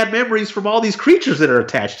all the bad memories from all these creatures that are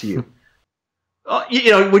attached to you.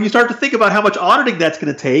 When you start to think about how much auditing that's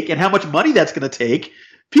going to take and how much money that's going to take,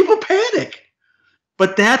 people panic.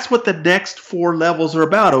 But that's what the next 4 levels are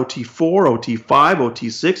about. OT4, OT5,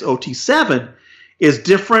 OT6, OT7 is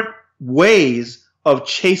different ways of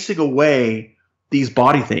chasing away these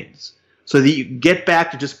body things so that you get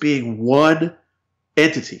back to just being one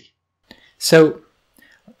entity. So,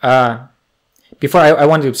 before I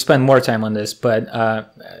want to spend more time on this, but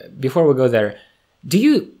before we go there,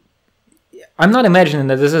 I'm not imagining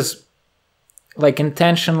that this is like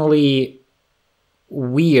intentionally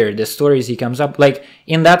weird, the stories he comes up. Like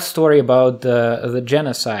in that story about the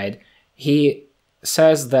genocide, he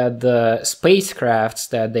says that the spacecrafts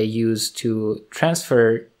that they used to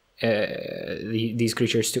transfer these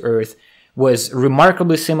creatures to Earth was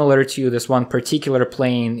remarkably similar to this one particular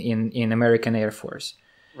plane in American Air Force.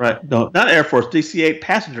 Right. No, not Air Force, DC-8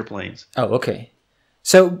 passenger planes. Oh, okay.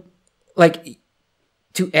 So, like,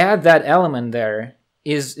 to add that element there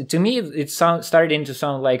is, to me, it started to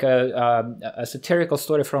sound like a satirical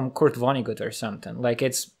story from Kurt Vonnegut or something. Like,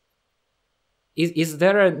 is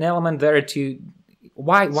there an element there to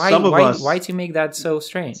why to make that so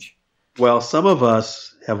strange? Well, some of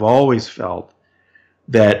us have always felt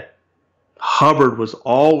that Hubbard was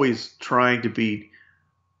always trying to be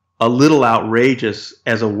a little outrageous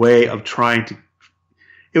as a way of trying to.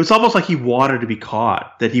 It was almost like he wanted to be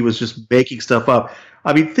caught, that he was just making stuff up.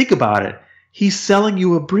 I mean, think about it. He's selling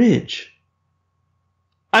you a bridge.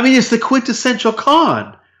 I mean, it's the quintessential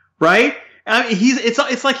con, right? I mean,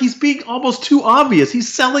 it's like he's being almost too obvious.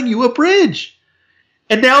 He's selling you a bridge.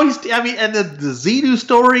 And now and the Xenu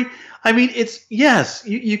story, I mean, it's, yes,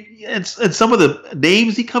 and some of the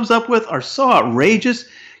names he comes up with are so outrageous.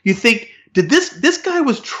 You think, this guy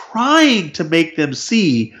was trying to make them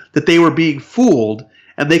see that they were being fooled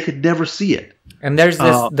and they could never see it. And there's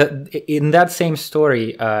this, in that same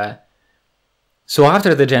story, so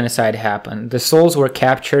after the genocide happened, the souls were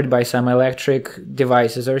captured by some electric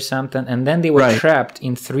devices or something, and then they were trapped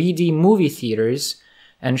in 3D movie theaters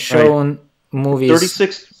and shown movies.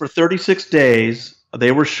 For 36 days,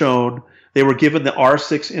 they were given the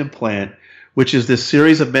R6 implant, which is this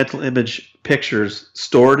series of mental image pictures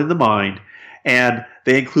stored in the mind, and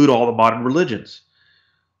they include all the modern religions.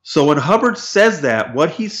 So when Hubbard says that, what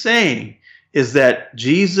he's saying is that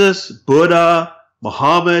Jesus, Buddha,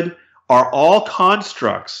 Muhammad are all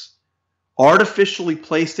constructs artificially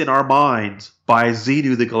placed in our minds by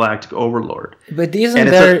Xenu, the galactic overlord. But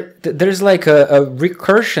there's like a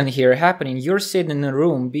recursion here happening. You're sitting in a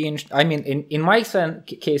room being, I mean, in my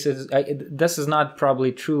cases, this is not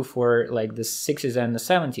probably true for like the 60s and the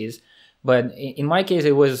 70s, but in my case,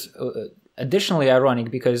 it was additionally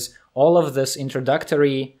ironic because all of this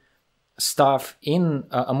introductory stuff in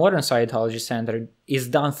a modern Scientology center is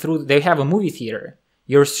done through, they have a movie theater.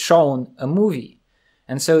 You're shown a movie.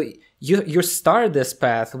 And so you start this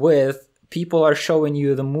path with people are showing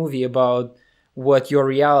you the movie about what your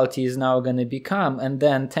reality is now going to become. And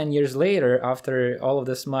then 10 years later, after all of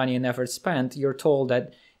this money and effort spent, you're told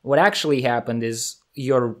that what actually happened is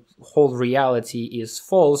your whole reality is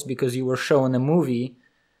false because you were shown a movie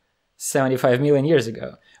 75 million years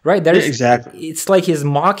ago. Right? Exactly. It's like he's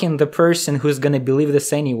mocking the person who's going to believe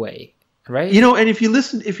this anyway. Right? You know, and if you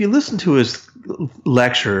listen to his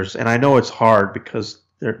lectures, and I know it's hard because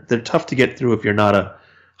they're tough to get through if you're not a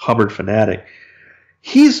Hubbard fanatic.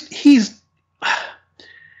 He's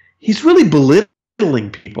really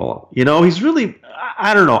belittling people. You know, he's really,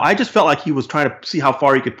 I don't know. I just felt like he was trying to see how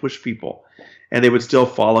far he could push people, and they would still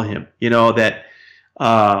follow him. You know, that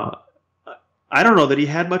I don't know that he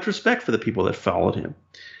had much respect for the people that followed him.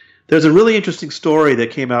 There's a really interesting story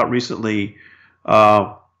that came out recently.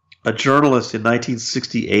 A journalist in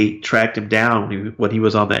 1968 tracked him down when he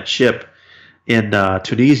was on that ship in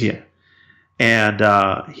Tunisia.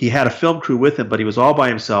 And he had a film crew with him, but he was all by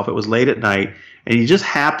himself. It was late at night, and he just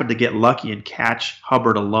happened to get lucky and catch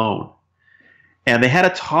Hubbard alone. And they had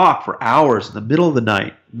a talk for hours in the middle of the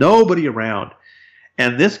night, nobody around.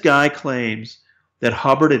 And this guy claims that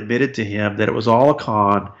Hubbard admitted to him that it was all a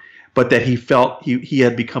con, but that he felt he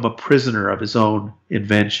had become a prisoner of his own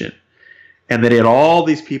invention. And that he had all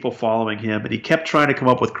these people following him, and he kept trying to come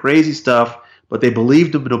up with crazy stuff, but they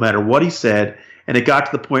believed him no matter what he said. And it got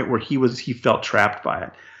to the point where he felt trapped by it.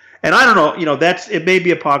 And I don't know, you know, it may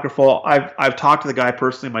be apocryphal. I've talked to the guy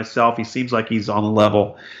personally myself. He seems like he's on the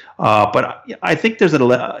level, but I think there's an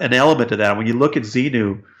element to that. When you look at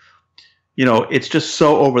Xenu, you know, it's just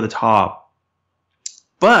so over the top.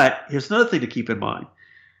 But here's another thing to keep in mind.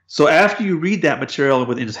 So after you read that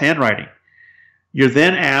material in his handwriting, you're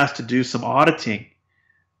then asked to do some auditing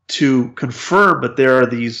to confirm that there are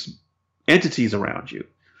these entities around you.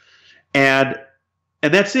 And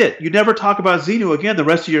that's it. You never talk about Xenu again the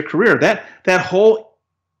rest of your career. That whole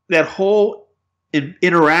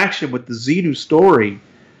interaction with the Xenu story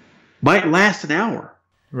might last an hour.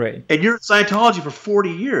 Right. And you're in Scientology for 40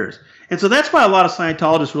 years. And so that's why a lot of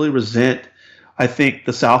Scientologists really resent, I think,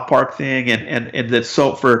 the South Park thing and that's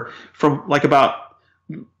so from like about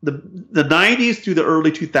the 90s through the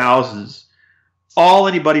early 2000s, all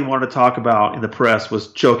anybody wanted to talk about in the press was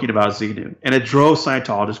joking about Xenu. And it drove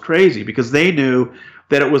Scientologists crazy because they knew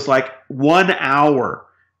that it was like 1 hour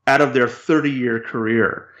out of their 30-year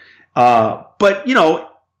career. But, you know,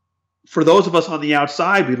 for those of us on the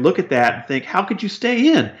outside, we look at that and think, how could you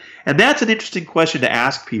stay in? And that's an interesting question to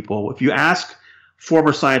ask people. If you ask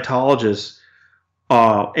former Scientologists,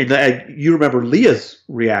 and you remember Leah's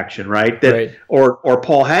reaction, right? Right. Or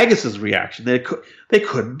Paul Haggis's reaction. They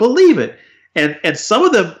couldn't believe it. And some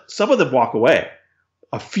of them walk away.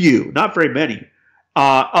 A few, not very many.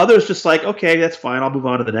 Others just like, okay, that's fine. I'll move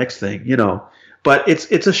on to the next thing, you know. But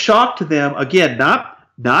it's a shock to them, again,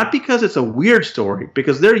 not because it's a weird story,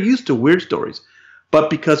 because they're used to weird stories, but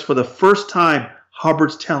because for the first time,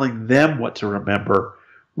 Hubbard's telling them what to remember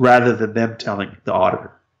rather than them telling the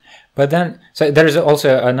auditor. But then, so there's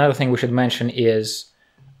also another thing we should mention is,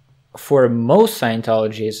 for most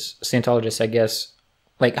Scientologists, I guess,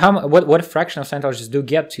 like what fraction of Scientologists do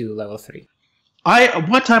get to level 3?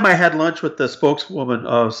 One time I had lunch with the spokeswoman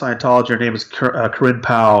of Scientology. Her name is Corinne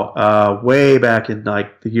Powell, way back in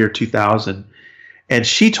like the year 2000, and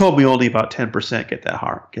she told me only about 10% get that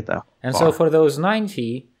far. And so for those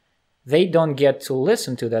 90, they don't get to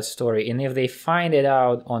listen to that story, and if they find it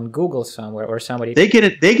out on Google somewhere or somebody, they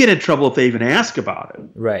get in trouble if they even ask about it.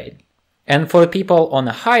 Right. And for people on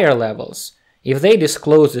the higher levels, if they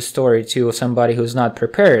disclose the story to somebody who's not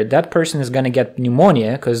prepared, that person is going to get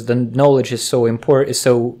pneumonia because the knowledge is so important, is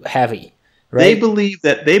so heavy. Right?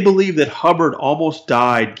 They believe that Hubbard almost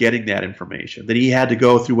died getting that information. That he had to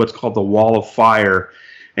go through what's called the wall of fire,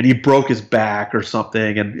 and he broke his back or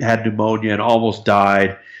something and had pneumonia and almost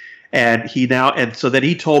died. And so then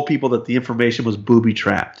he told people that the information was booby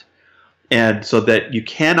trapped, and so that you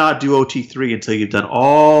cannot do OT3 until you've done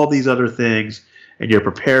all these other things and you're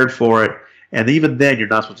prepared for it. And even then, you're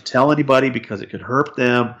not supposed to tell anybody because it could hurt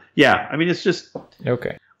them. Yeah, I mean, it's just...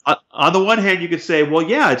 Okay. On the one hand, you could say, well,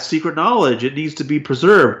 yeah, it's secret knowledge. It needs to be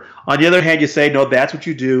preserved. On the other hand, you say, no, that's what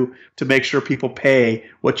you do to make sure people pay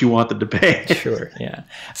what you want them to pay. Sure, yeah.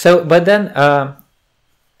 So, but then,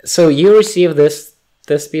 so you receive this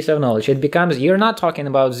piece of knowledge. It becomes, you're not talking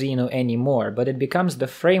about Xenu anymore, but it becomes the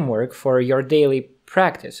framework for your daily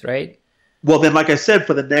practice, right? Well, then, like I said,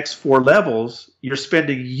 for the next 4 levels, you're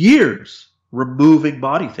spending years removing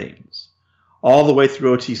body things all the way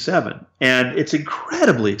through OT7. And it's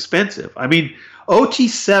incredibly expensive. I mean,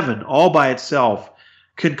 OT7 all by itself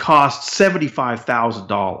can cost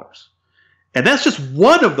 $75,000. And that's just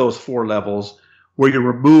one of those 4 levels where you're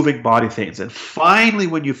removing body things. And finally,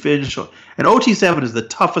 when you finish, and OT7 is the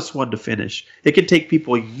toughest one to finish. It can take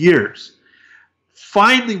people years.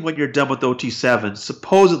 Finally, when you're done with OT7,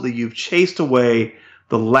 supposedly you've chased away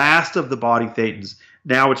the last of the body thetans.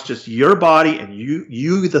 Now it's just your body and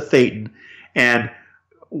you the thetan, and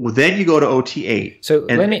then you go to OT8. So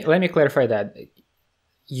let me clarify that.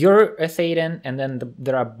 You're a thetan, and then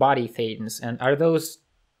there are body thetans, and are those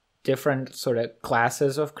different sort of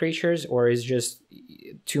classes of creatures, or is just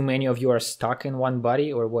too many of you are stuck in one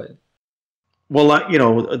body, or what? Well,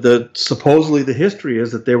 supposedly the history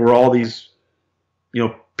is that there were all these,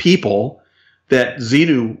 people that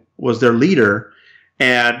Xenu was their leader,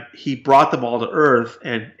 and he brought them all to Earth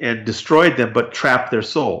and destroyed them, but trapped their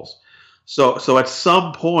souls. So at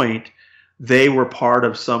some point, they were part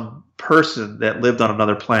of some person that lived on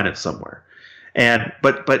another planet somewhere. And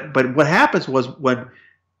but what happens was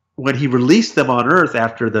when he released them on Earth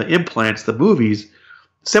after the implants, the movies,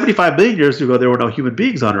 75 million years ago, there were no human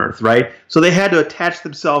beings on Earth, right? So they had to attach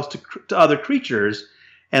themselves to other creatures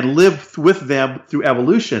and live with them through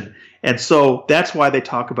evolution. And so that's why they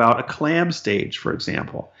talk about a clam stage, for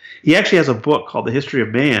example. He actually has a book called The History of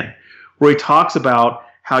Man, where he talks about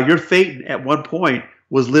how your thetan at one point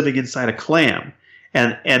was living inside a clam,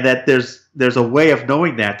 and that there's a way of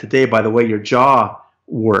knowing that today by the way your jaw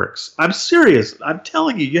works. I'm serious. I'm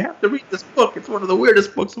telling you, you have to read this book. It's one of the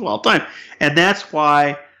weirdest books of all time. And that's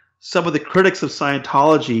why some of the critics of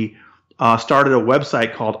Scientology started a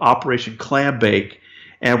website called Operation Clambake,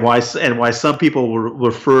 and why some people will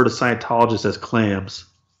refer to Scientologists as clams.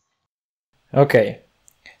 Okay.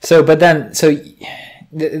 So, but then, so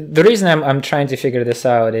the reason I'm trying to figure this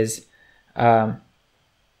out is, again,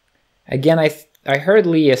 I heard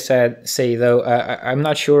Leah say though, I'm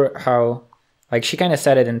not sure how, like she kind of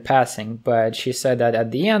said it in passing, but she said that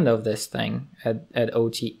at the end of this thing, at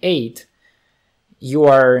OT8, you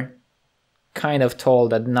are kind of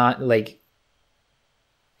told that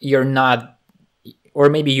you're not, or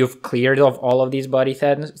maybe you've cleared off all of these body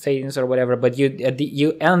thetans or whatever, but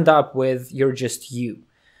you end up with you're just you.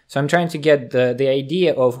 So I'm trying to get the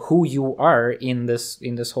idea of who you are in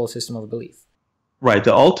this whole system of belief. Right.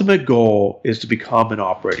 The ultimate goal is to become an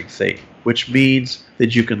operating thetan, which means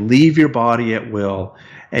that you can leave your body at will,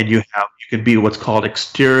 and you can be what's called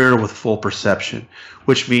exterior with full perception,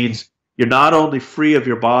 which means you're not only free of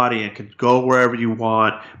your body and can go wherever you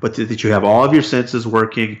want, but that you have all of your senses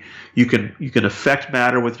working. You can affect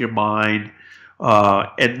matter with your mind.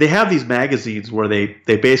 And they have these magazines where they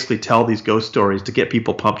basically tell these ghost stories to get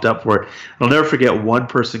people pumped up for it. I'll never forget one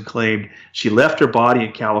person claimed she left her body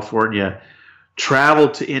in California,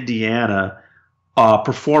 traveled to Indiana,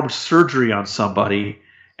 performed surgery on somebody,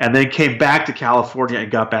 and then came back to California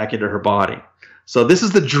and got back into her body. So this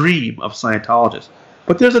is the dream of Scientologists.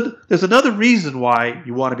 But there's another reason why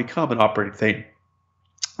you want to become an operating thetan.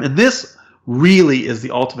 And this really is the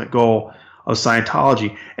ultimate goal of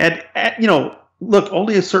Scientology. And look,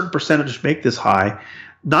 only a certain percentage make this high.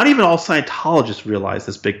 Not even all Scientologists realize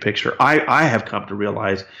this big picture. I have come to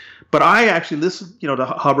realize. But I actually listen, to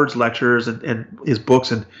Hubbard's lectures and his books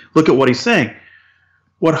and look at what he's saying.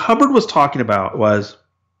 What Hubbard was talking about was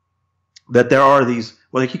that there are these,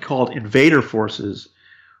 what he called invader forces,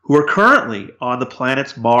 who are currently on the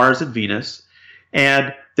planets Mars and Venus,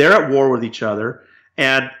 and they're at war with each other,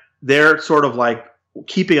 and they're sort of like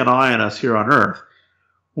keeping an eye on us here on Earth.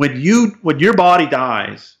 When your body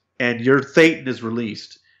dies and your thetan is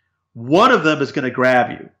released, one of them is going to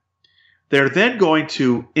grab you. They're then going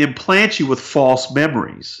to implant you with false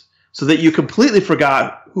memories so that you completely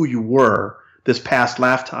forgot who you were this past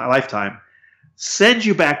lifetime, send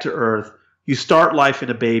you back to Earth, you start life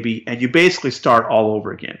in a baby, and you basically start all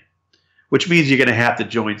over again, which means you're going to have to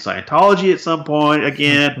join Scientology at some point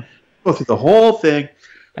again, go through the whole thing.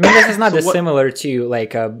 I mean, this is not dissimilar to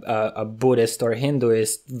like a Buddhist or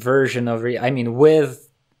Hinduist version of, with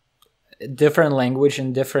different language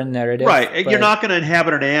and different narrative. Right, you're not going to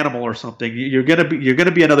inhabit an animal or something. You're going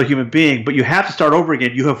to be another human being, but you have to start over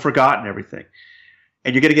again. You have forgotten everything,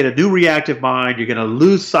 and you're going to get a new reactive mind. You're going to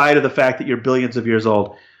lose sight of the fact that you're billions of years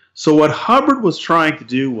old. So what Hubbard was trying to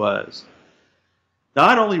do was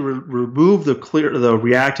not only remove the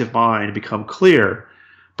reactive mind and become clear,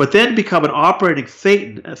 but then become an operating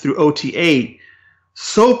thetan through OT8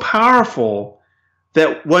 so powerful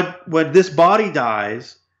that when this body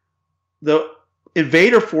dies, the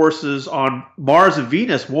invader forces on Mars and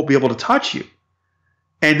Venus won't be able to touch you.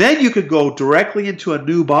 And then you could go directly into a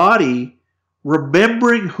new body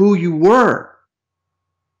remembering who you were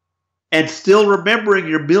and still remembering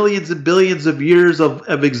your billions and billions of years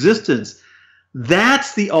of existence.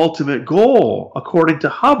 That's the ultimate goal, according to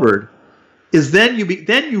Hubbard, is then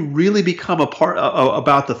you really become a part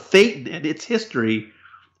about the thetan and its history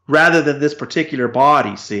rather than this particular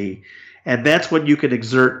body, see? And that's when you can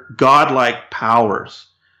exert godlike powers.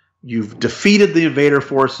 You've defeated the invader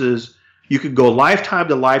forces. You can go lifetime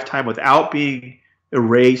to lifetime without being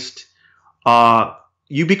erased.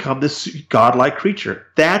 You become this godlike creature.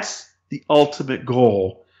 That's the ultimate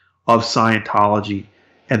goal of Scientology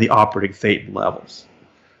and the operating thetan levels.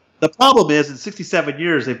 The problem is, in 67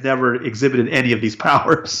 years, they've never exhibited any of these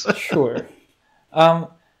powers. Sure.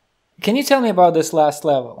 Can you tell me about this last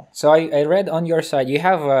level? So I read on your site, you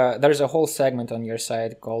have there's a whole segment on your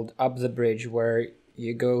site called Up the Bridge, where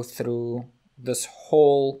you go through this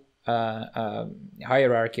whole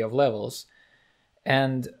hierarchy of levels.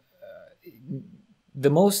 And I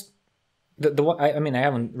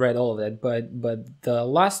haven't read all of it, but the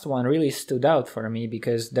last one really stood out for me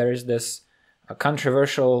because there's this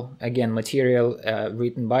controversial, again, material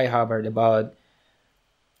written by Hubbard about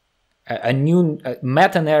a new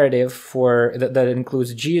meta-narrative that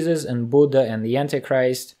includes Jesus and Buddha and the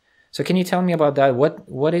Antichrist. So can you tell me about that?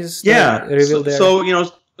 What is revealed there?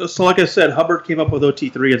 So like I said, Hubbard came up with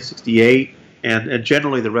OT3 in 68, and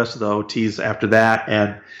generally the rest of the OTs after that,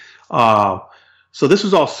 and so this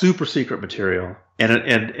was all super secret material, and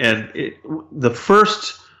the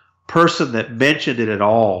first person that mentioned it at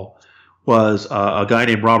all was a guy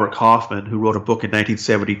named Robert Kaufman, who wrote a book in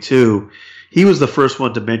 1972. He was the first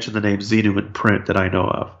one to mention the name Xenu in print that I know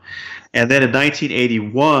of. And then in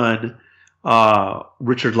 1981,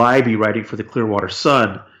 Richard Leiby, writing for the Clearwater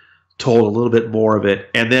Sun, told a little bit more of it.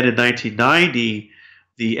 And then in 1990,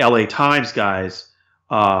 the LA Times guys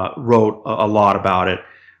wrote a lot about it.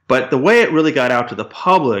 But the way it really got out to the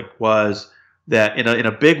public was that, in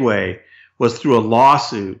a big way, was through a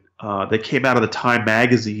lawsuit that came out of the Time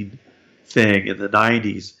magazine thing in the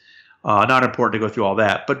 90s. Not important to go through all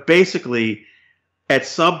that, but basically at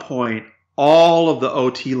some point all of the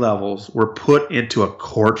OT levels were put into a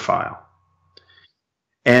court file,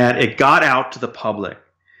 and it got out to the public,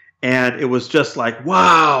 and it was just like,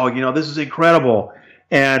 wow, this is incredible.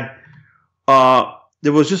 And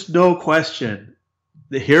there was just no question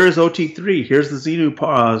that here is OT3, here's the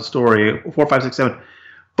Xenu story, 4, 5, 6, 7,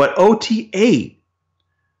 but OT8,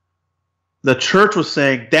 the church was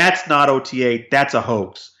saying that's not OT8, that's a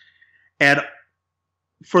hoax. And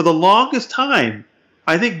for the longest time,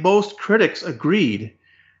 I think most critics agreed,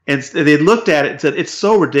 and they looked at it and said, it's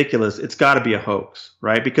so ridiculous, it's got to be a hoax,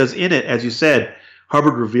 right? Because in it, as you said,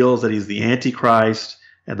 Hubbard reveals that he's the Antichrist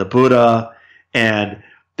and the Buddha, and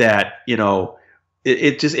that,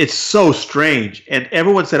 it's so strange. And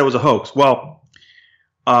everyone said it was a hoax. Well,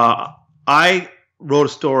 I wrote a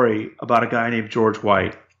story about a guy named George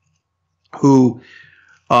White who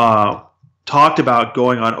talked about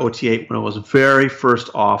going on OT8 when it was very first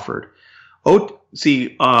offered.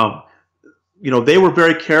 They were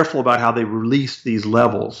very careful about how they released these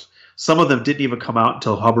levels. Some of them didn't even come out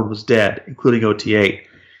until Hubbard was dead, including OT8.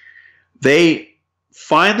 They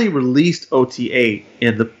finally released OT8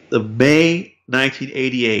 in the May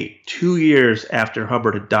 1988, 2 years after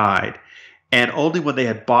Hubbard had died. and only when they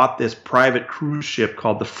had bought this private cruise ship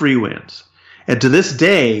called the Freewinds. And to this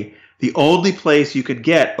day, the only place you could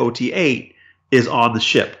get OT8 is on the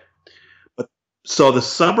ship. So the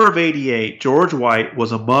summer of '88, George White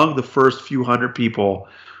was among the first few hundred people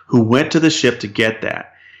who went to the ship to get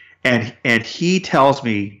that. And he tells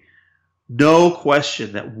me, no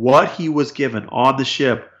question, that what he was given on the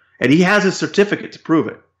ship, and he has his certificate to prove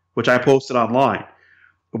it, which I posted online,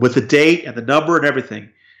 with the date and the number and everything,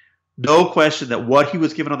 no question that what he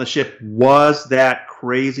was given on the ship was that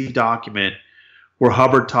crazy document where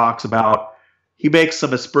Hubbard talks about, he makes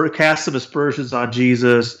casts some aspersions on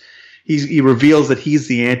Jesus. He reveals that he's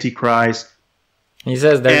the Antichrist. He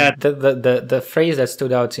says that the phrase that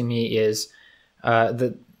stood out to me is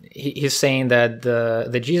he's saying that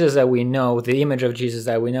the Jesus that we know, the image of Jesus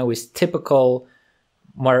that we know, is typical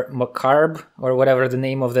macabre, or whatever the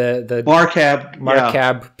name of the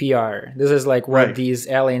Marcab PR. This is like what these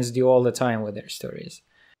aliens do all the time with their stories.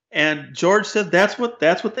 And George said that's what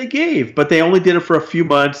they gave, but they only did it for a few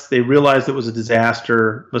months. They realized it was a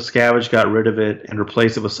disaster. Miscavige got rid of it and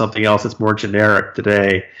replaced it with something else that's more generic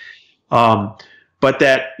today. But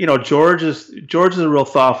that, George is a real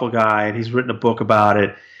thoughtful guy, and he's written a book about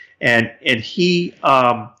it. And he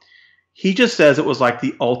just says it was like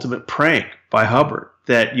the ultimate prank by Hubbard,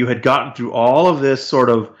 that you had gotten through all of this sort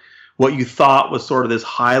of what you thought was sort of this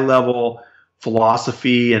high level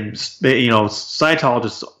philosophy, and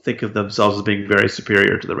Scientologists think of themselves as being very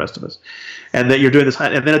superior to the rest of us, and that you're doing this,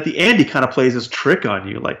 and then at the end he kind of plays this trick on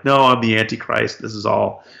you, like, no, I'm the Antichrist, this is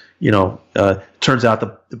all, turns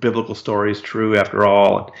out the biblical story is true after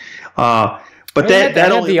all. But I had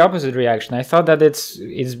the opposite reaction. I thought that the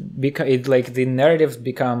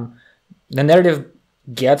narrative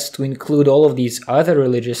gets to include all of these other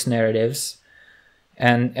religious narratives,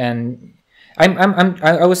 and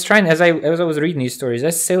I was trying, as I was reading these stories,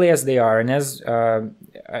 as silly as they are, and as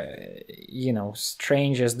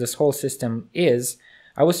strange as this whole system is,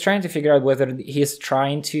 I was trying to figure out whether he's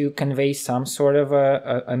trying to convey some sort of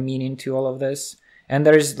a meaning to all of this. And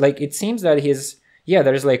there's it seems that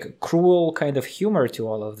there's like cruel kind of humor to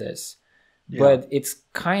all of this, but it's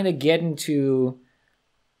kind of getting to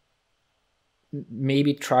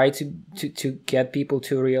maybe try to get people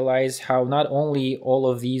to realize how not only all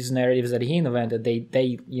of these narratives that he invented,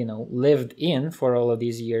 they lived in for all of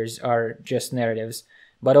these years, are just narratives,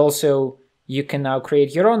 but also you can now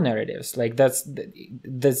create your own narratives. Like that's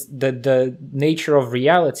the nature of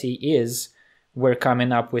reality is we're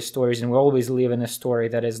coming up with stories, and we always live in a story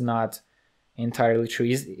that is not entirely true.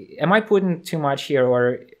 Am I putting too much here,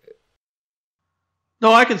 or?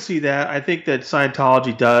 No, I can see that. I think that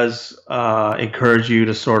Scientology does encourage you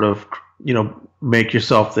to sort of, make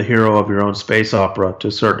yourself the hero of your own space opera to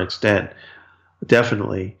a certain extent,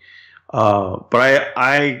 definitely. But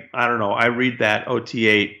I don't know. I read that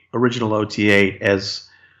original OT8 as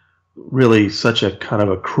really such a kind of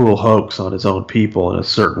a cruel hoax on his own people in a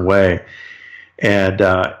certain way, and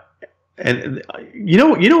what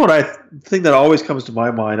I think that always comes to my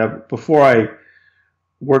mind. Before I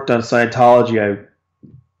worked on Scientology, I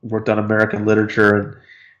worked on American literature,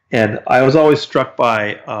 and I was always struck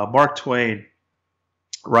by Mark Twain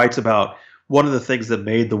writes about one of the things that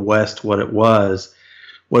made the West what it was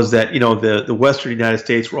that the Western United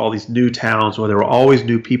States were all these new towns where there were always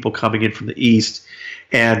new people coming in from the East,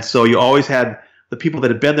 and so you always had the people that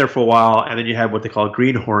had been there for a while, and then you had what they call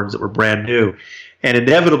greenhorns that were brand new, and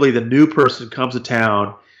inevitably the new person comes to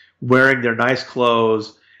town wearing their nice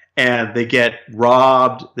clothes, and they get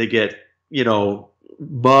robbed, they get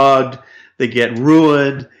mugged, they get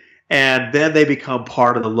ruined, and then they become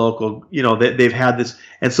part of the local, they've had this,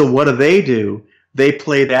 and so what do? They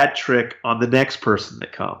play that trick on the next person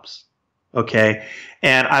that comes, okay?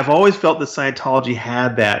 And I've always felt that Scientology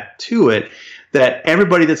had that to it, that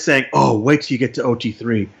everybody that's saying, oh, wait till you get to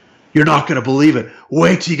OT3, you're not going to believe it,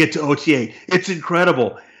 wait till you get to OT8, it's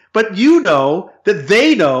incredible, but they know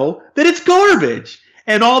that it's garbage.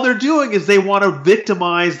 And all they're doing is they want to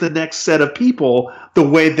victimize the next set of people the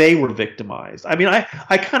way they were victimized. I mean,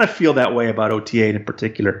 I kind of feel that way about OT8 in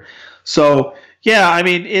particular. So, yeah, I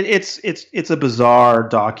mean, it's a bizarre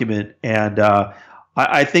document. And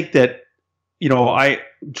I think that,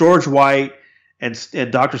 George White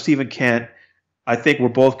and Dr. Stephen Kent, I think we're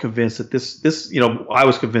both convinced that this I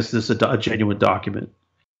was convinced this is a genuine document.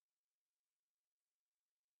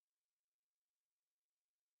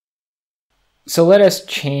 So let us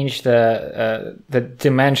change the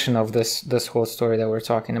dimension of this whole story that we're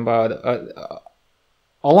talking about.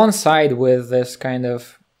 Alongside with this kind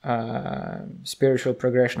of spiritual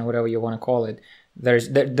progression, or whatever you want to call it, there's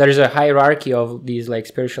a hierarchy of these like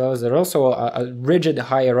spiritual levels. There's also a rigid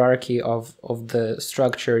hierarchy of the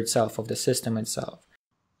structure itself, of the system itself.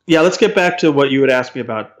 Yeah, let's get back to what you had asked me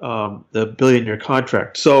about the billion-year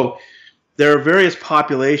contract. So there are various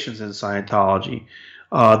populations in Scientology,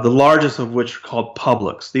 the largest of which are called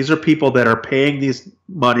publics. These are people that are paying these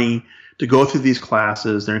money to go through these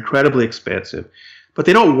classes. They're incredibly expensive, but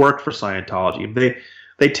they don't work for Scientology.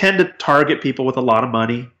 They tend to target people with a lot of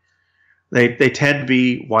money. They tend to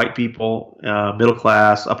be white people, middle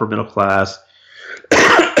class, upper middle class,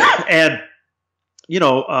 and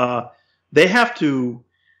they have to.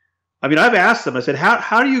 I mean, I've asked them. I said,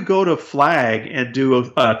 how do you go to Flag and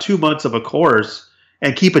do 2 months of a course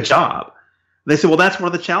and keep a job? They said, well, that's one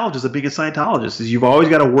of the challenges of being a Scientologist is you've always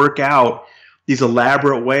got to work out these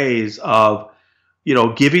elaborate ways of,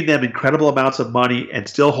 giving them incredible amounts of money and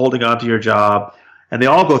still holding on to your job. And they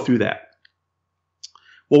all go through that.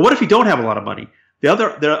 Well, what if you don't have a lot of money? The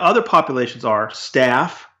other populations are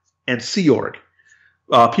staff and Sea Org.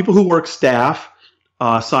 People who work staff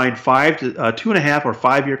sign 2.5 or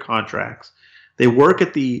 5 year contracts. They work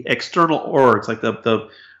at the external orgs, like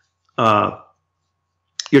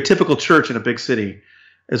your typical church in a big city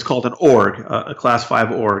is called an org, a class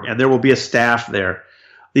 5 org, and there will be a staff there.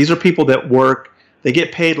 These are people that work. They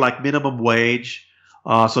get paid like minimum wage,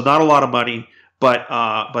 so not a lot of money, but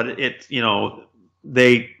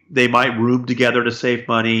they might room together to save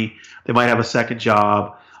money. They might have a second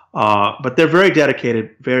job. But they're very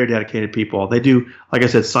dedicated people. They do, like I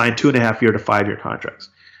said, sign 2.5 year to 5 year contracts.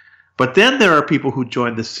 But then there are people who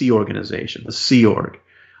join the Sea Organization, the Sea Org.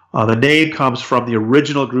 The name comes from the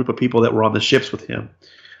original group of people that were on the ships with him.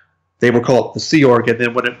 They were called the Sea Org, and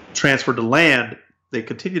then when it transferred to land, they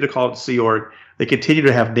continue to call it Sea Org. They continue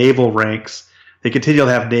to have naval ranks. They continue to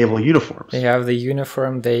have naval uniforms. They have the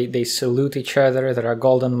uniform. They salute each other. There are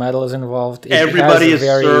golden medals involved. Everybody is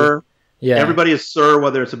sir. Yeah. Everybody is sir,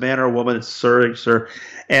 whether it's a man or a woman, it's sir, sir.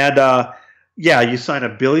 And you sign a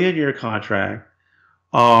billion-year contract.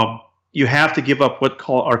 You have to give up what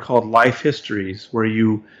are called life histories, where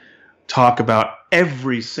you talk about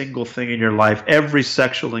every single thing in your life, every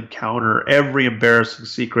sexual encounter, every embarrassing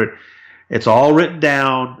secret. It's all written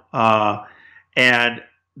down, and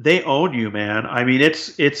they own you, man. I mean,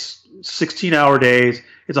 it's 16-hour days.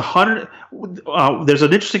 It's 100. There's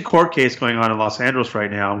an interesting court case going on in Los Angeles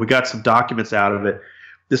right now. We got some documents out of it.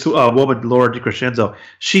 This woman, Laura DiCrescenzo,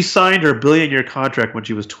 she signed her billion-year contract when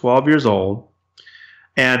she was 12 years old.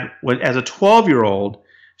 And as a 12-year-old,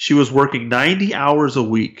 she was working 90 hours a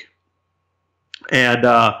week and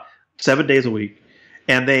 7 days a week.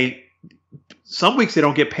 And some weeks they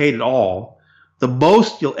don't get paid at all. The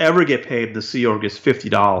most you'll ever get paid in the Sea Org is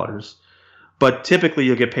 $50. But typically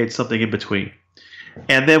you'll get paid something in between.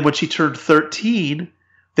 And then when she turned 13,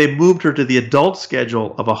 they moved her to the adult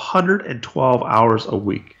schedule of 112 hours a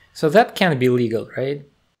week. So that can't be legal, right?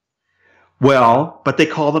 Well, but they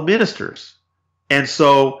call them ministers. And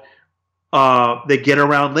so they get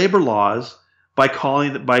around labor laws by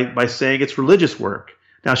saying it's religious work.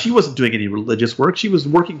 Now, she wasn't doing any religious work. She was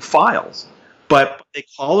working files. But they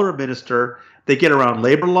call her a minister. They get around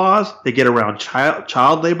labor laws. They get around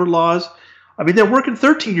child labor laws. I mean, they're working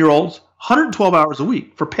 13-year-olds 112 hours a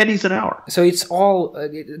week for pennies an hour. So it's all,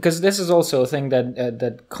 because this is also a thing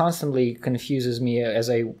that constantly confuses me as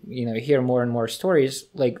I hear more and more stories.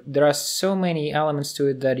 Like, there are so many elements to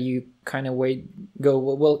it that you kind of go,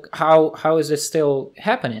 well, how is this still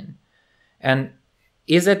happening? And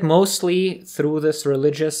is it mostly through this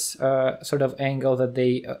religious sort of angle that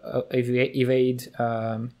they evade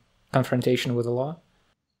confrontation with the law?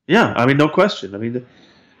 Yeah, I mean, no question. I mean,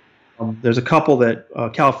 there's a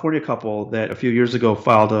California couple that a few years ago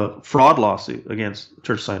filed a fraud lawsuit against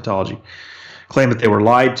Church of Scientology, claimed that they were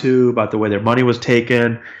lied to about the way their money was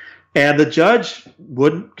taken, and the judge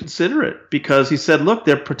wouldn't consider it because he said, "Look,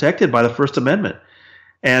 they're protected by the First Amendment,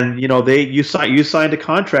 and you signed a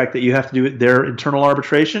contract that you have to do their internal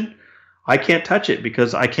arbitration. I can't touch it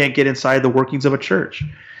because I can't get inside the workings of a church."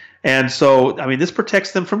 And so, I mean, this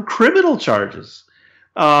protects them from criminal charges.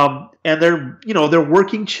 And they're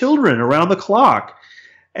working children around the clock.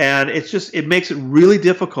 And it makes it really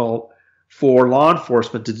difficult for law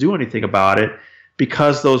enforcement to do anything about it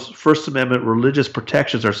because those First Amendment religious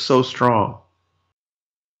protections are so strong.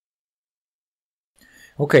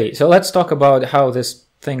 Okay, so let's talk about how this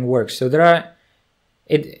thing works. So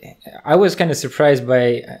I was kind of surprised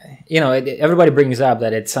by, everybody brings up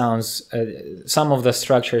that it sounds, some of the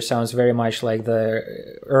structure sounds very much like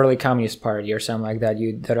the early Communist Party or something like that.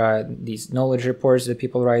 There are these knowledge reports that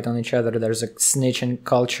people write on each other. There's a snitching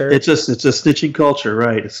culture. It's a snitching culture,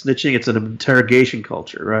 right? It's snitching. It's an interrogation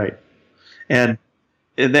culture, right? And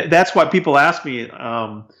that's why people ask me,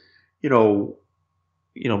 the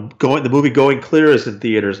movie Going Clear is in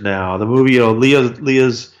theaters now. The movie,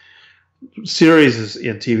 Leah's series is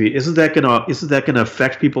in TV. Isn't that gonna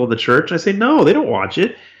affect people in the church? I say no, they don't watch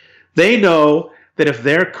it. They know that if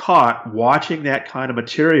they're caught watching that kind of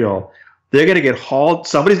material, they're gonna get hauled.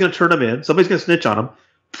 Somebody's gonna turn them in. Somebody's gonna snitch on them.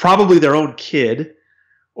 Probably their own kid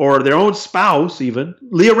or their own spouse. Even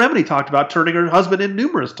Leah Remini talked about turning her husband in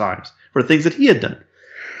numerous times for things that he had done.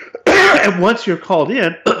 And once you're called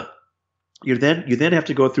in, you then have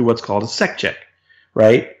to go through what's called a sec check,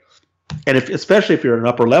 right? And especially if you're an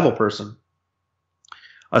upper level person,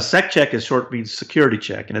 a sec check means security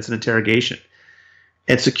check, and it's an interrogation.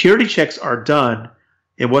 And security checks are done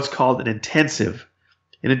in what's called an intensive.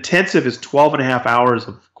 An intensive is 12 and a half hours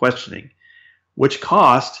of questioning, which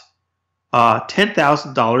cost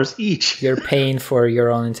 $10,000 each. You're paying for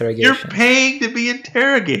your own interrogation. You're paying to be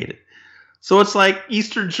interrogated. So it's like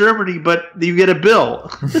Eastern Germany, but you get a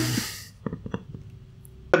bill.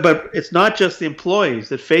 But it's not just the employees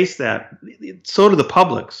that face that. So do the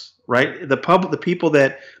publics, right? The people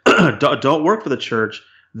that don't work for the church,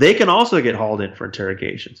 they can also get hauled in for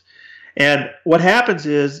interrogations. And what happens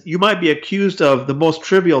is you might be accused of the most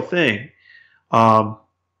trivial thing, but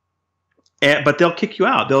they'll kick you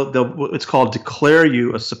out. It's called declare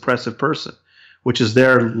you a suppressive person, which is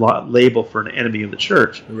their label for an enemy of the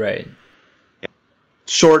church. Right.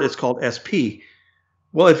 Short, it's called SP.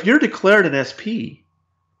 Well, if you're declared an SP,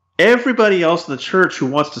 everybody else in the church who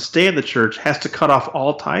wants to stay in the church has to cut off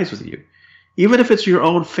all ties with you, even if it's your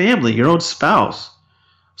own family, your own spouse.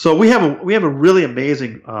 So we have a really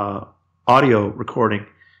amazing audio recording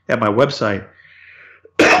at my website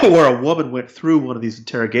where a woman went through one of these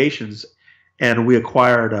interrogations, and we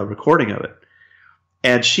acquired a recording of it.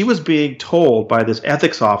 And she was being told by this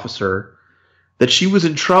ethics officer that she was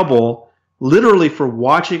in trouble literally for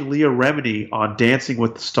watching Leah Remini on Dancing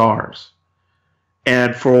with the Stars.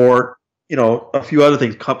 And for, a few other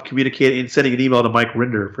things, communicating and sending an email to Mike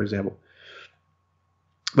Rinder, for example.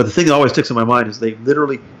 But the thing that always sticks in my mind is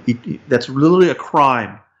that's literally a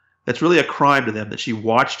crime. That's really a crime to them that she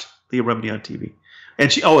watched Leah Remini on TV.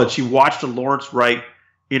 And she watched a Lawrence Wright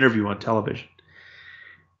interview on television.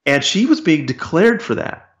 And she was being declared for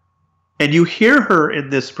that. And you hear her in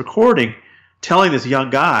this recording telling this young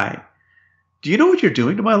guy, do you know what you're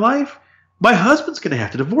doing to my life? My husband's going to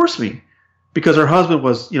have to divorce me. Because her husband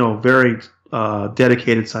was, very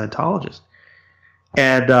dedicated Scientologist.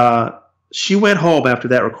 And she went home after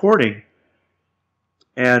that recording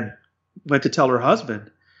and went to tell her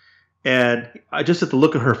husband. And just at the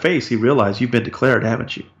look of her face, he realized, you've been declared,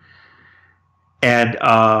 haven't you? And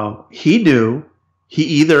he knew he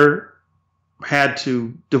either had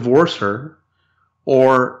to divorce her,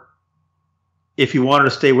 or if he wanted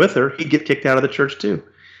to stay with her, he'd get kicked out of the church too.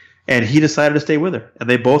 And he decided to stay with her, and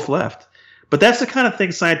they both left. But that's the kind of thing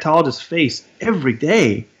Scientologists face every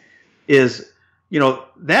day is,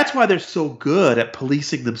 that's why they're so good at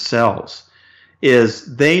policing themselves,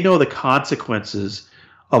 is they know the consequences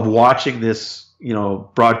of watching this,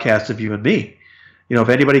 broadcast of you and me. If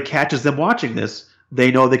anybody catches them watching this,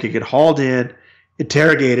 they know they could get hauled in,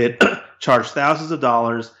 interrogated, charged thousands of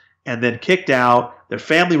dollars, and then kicked out, their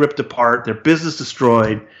family ripped apart, their business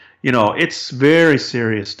destroyed. It's very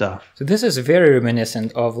serious stuff. So this is very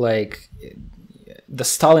reminiscent of like the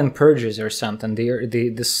Stalin purges or something.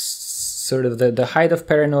 The sort of the height of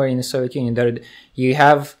paranoia in the Soviet Union. That you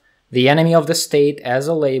have the enemy of the state as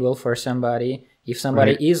a label for somebody. If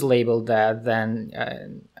somebody is labeled that, then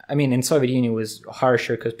in Soviet Union it was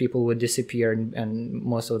harsher because people would disappear and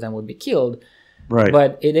most of them would be killed. Right.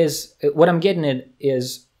 But it is what I'm getting at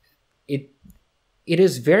is it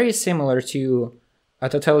is very similar to a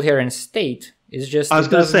totalitarian state. Is just it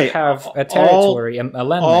doesn't have a territory, a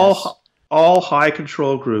landmass. All high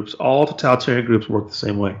control groups, all totalitarian groups work the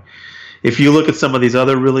same way. If you look at some of these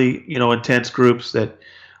other really, intense groups that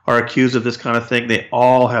are accused of this kind of thing, they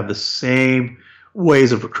all have the same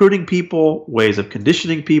ways of recruiting people, ways of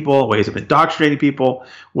conditioning people, ways of indoctrinating people,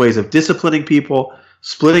 ways of disciplining people,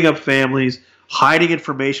 splitting up families, hiding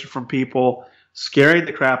information from people, scaring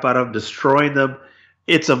the crap out of them, destroying them.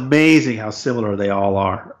 It's amazing how similar they all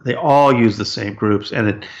are. They all use the same groups.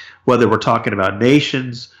 And whether we're talking about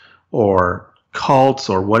nations or cults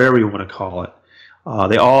or whatever you want to call it,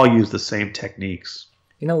 they all use the same techniques.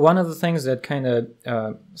 One of the things that kind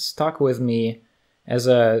of stuck with me as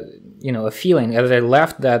a feeling as I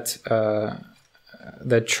left that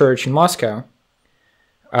the church in Moscow,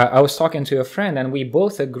 I was talking to a friend and we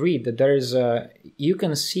both agreed that there is you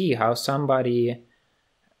can see how somebody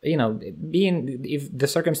being, if the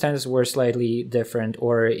circumstances were slightly different,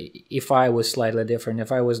 or if I was slightly different,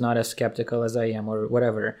 if I was not as skeptical as I am, or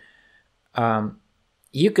whatever,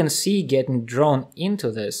 you can see getting drawn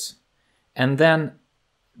into this. And then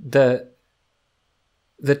the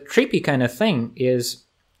trippy kind of thing is,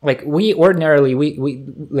 like, we ordinarily, we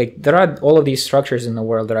like, there are all of these structures in the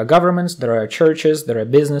world. There are governments, there are churches, there are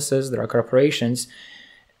businesses, there are corporations.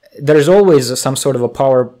 There's always some sort of a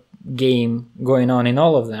power game going on in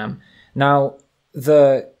all of them. Now,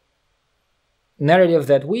 the narrative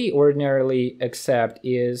that we ordinarily accept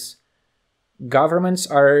is governments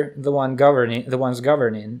are the ones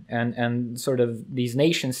governing, and sort of these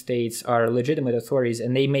nation states are legitimate authorities,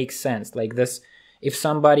 and they make sense. Like this, if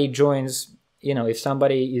somebody joins, if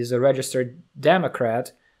somebody is a registered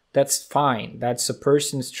Democrat, that's fine. That's a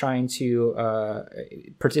person's trying to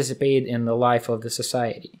participate in the life of the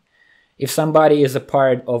society. If somebody is a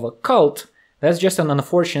part of a cult, that's just an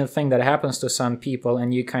unfortunate thing that happens to some people,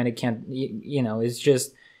 and you kind of can't, it's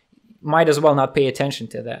just, might as well not pay attention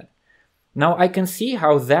to that. Now, I can see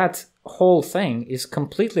how that whole thing is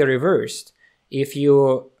completely reversed if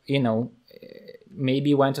you,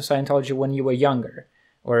 maybe went to Scientology when you were younger,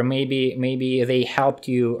 or maybe they helped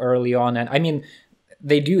you early on. And I mean,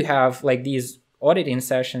 they do have like these auditing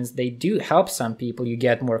sessions. They do help some people. You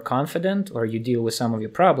get more confident, or you deal with some of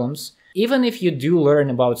your problems. Even if you do learn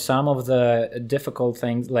about some of the difficult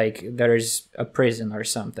things, like there's a prison or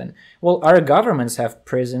something. Well, our governments have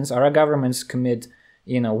prisons. Our governments commit,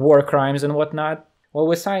 war crimes and whatnot. Well,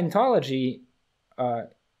 with Scientology,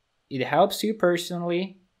 it helps you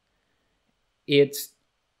personally. It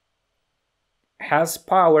has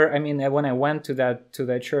power. I mean, when I went to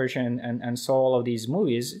that church and saw all of these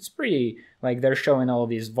movies, it's pretty, like, they're showing all of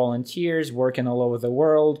these volunteers working all over the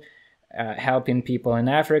world, helping people in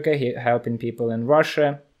Africa, helping people in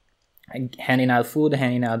Russia, handing out food,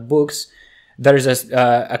 handing out books. There's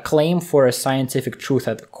a claim for a scientific truth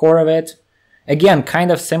at the core of it. Again,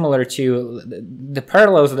 kind of similar to the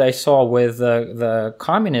parallels that I saw with the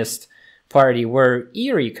Communist Party were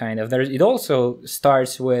eerie, kind of. It also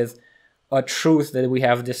starts with a truth that we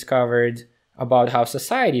have discovered about how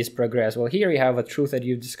societies progress. Well, here you have a truth that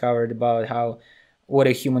you've discovered about what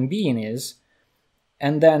a human being is.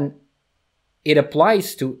 And then it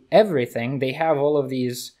applies to everything. They have all of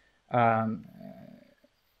these, one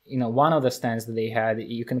of the stands that they had,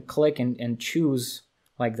 you can click and choose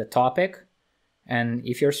like the topic. And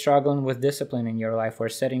if you're struggling with discipline in your life or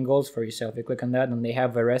setting goals for yourself, you click on that and they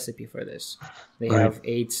have a recipe for this. They have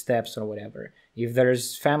 8 steps or whatever. If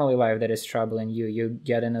there's family life that is troubling you, you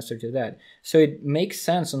get an answer to that. So it makes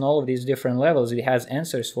sense on all of these different levels. It has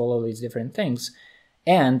answers for all of these different things.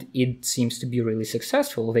 And it seems to be really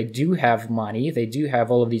successful. They do have money. They do have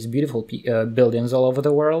all of these beautiful buildings all over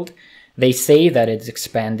the world. They say that it's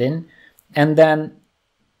expanding. And then,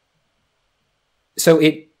 so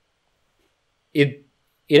it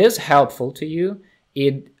is helpful to you.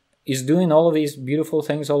 It is doing all of these beautiful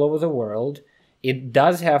things all over the world. It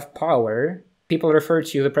does have power. People refer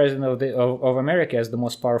to the president of America as the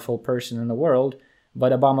most powerful person in the world,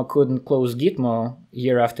 but Obama couldn't close Gitmo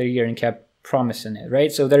year after year and kept promising it,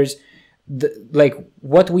 right? So there's the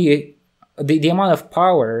amount of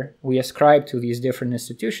power we ascribe to these different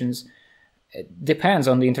institutions depends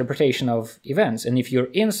on the interpretation of events. And if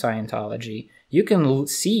you're in Scientology, you can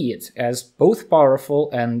see it as both powerful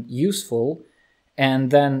and useful.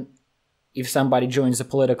 And then if somebody joins a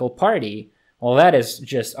political party, well, that is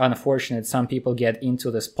just unfortunate. Some people get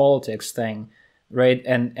into this politics thing, right?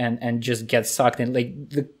 And just get sucked in. Like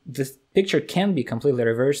the picture can be completely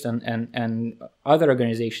reversed, and other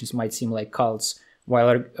organizations might seem like cults,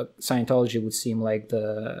 while Scientology would seem like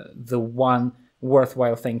the one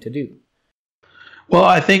worthwhile thing to do. Well,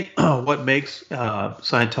 I think what makes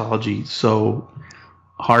Scientology so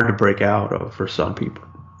hard to break out of for some people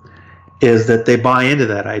is that they buy into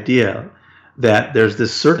that idea that there's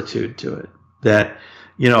this certitude to it, that,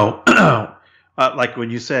 like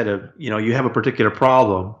when you said, you have a particular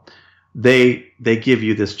problem, they give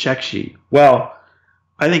you this check sheet. Well,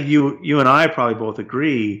 I think you and I probably both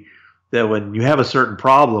agree that when you have a certain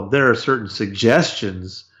problem, there are certain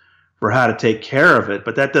suggestions for how to take care of it,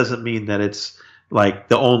 but that doesn't mean that it's like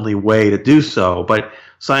the only way to do so. But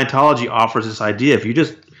Scientology offers this idea: if you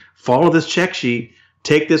just follow this check sheet,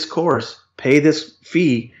 take this course, pay this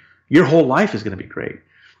fee, your whole life is going to be great.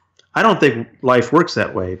 I don't think life works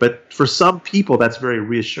that way, but for some people that's very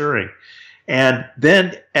reassuring. And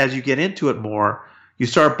then as you get into it more, you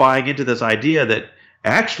start buying into this idea that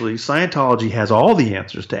actually Scientology has all the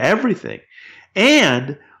answers to everything.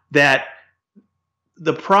 And that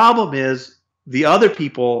the problem is the other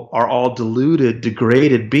people are all deluded,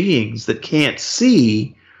 degraded beings that can't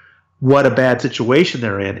see what a bad situation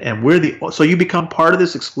they're in. And so you become part of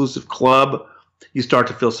this exclusive club. You start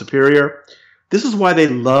to feel superior. This is why they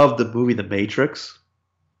love the movie The Matrix,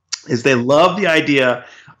 is they love the idea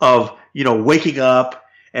of, waking up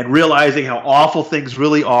and realizing how awful things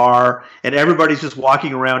really are, and everybody's just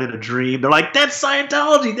walking around in a dream. They're like, that's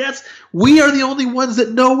Scientology. We are the only ones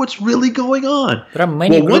that know what's really going on. There are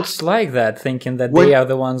many groups like that, thinking that they are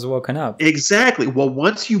the ones woken up. Exactly. Well,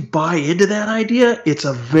 once you buy into that idea, it's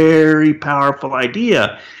a very powerful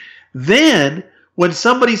idea. Then, when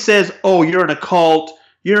somebody says, oh, you're in a cult,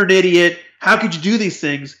 you're an idiot, how could you do these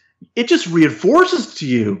things? It just reinforces to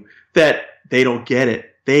you that they don't get it.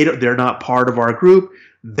 They're not part of our group.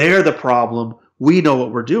 They're the problem. We know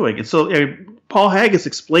what we're doing. And so Paul Haggis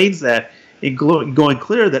explains that in Going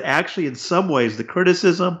Clear, that actually in some ways the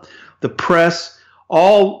criticism, the press,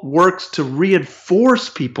 all works to reinforce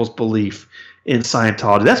people's belief in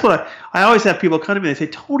Scientology. That's what I always have people come to me and they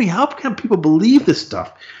say, Tony, how can people believe this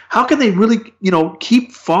stuff? How can they really,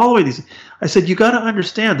 keep following these? I said, you got to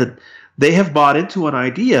understand that they have bought into an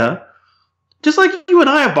idea, just like you and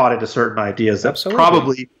I have bought into certain ideas that Absolutely.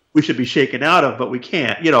 Probably we should be shaken out of, but we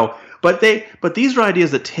can't, But these are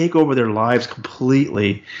ideas that take over their lives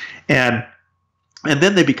completely, and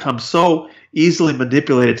then they become so easily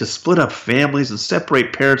manipulated to split up families and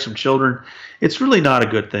separate parents from children. It's really not a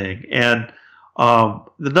good thing. And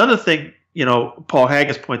another thing, Paul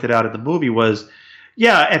Haggis pointed out in the movie was,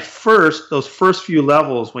 at first, those first few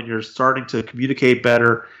levels when you're starting to communicate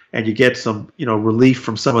better and you get some, relief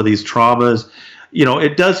from some of these traumas,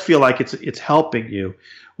 it does feel like it's helping you.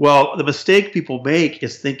 Well, the mistake people make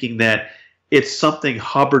is thinking that it's something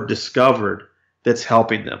Hubbard discovered that's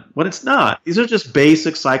helping them, when it's not. These are just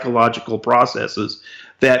basic psychological processes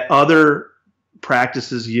that other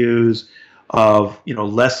practices use of,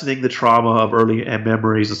 lessening the trauma of early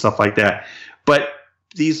memories and stuff like that. But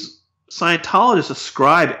these Scientologists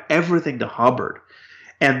ascribe everything to Hubbard.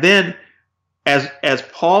 And then, as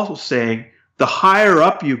Paul was saying, the higher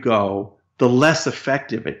up you go, the less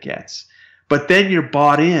effective it gets. But then you're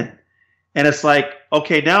bought in. And it's like,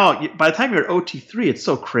 okay, now by the time you're at OT3, it's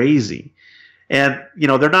so crazy. And,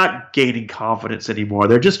 they're not gaining confidence anymore.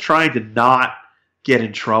 They're just trying to not get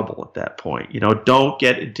in trouble at that point. Don't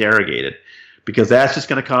get interrogated, because that's just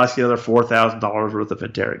going to cost you another $4,000 worth of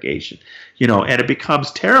interrogation. And it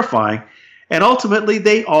becomes terrifying. And ultimately,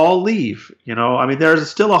 they all leave.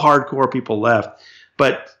 There's still a hardcore people left.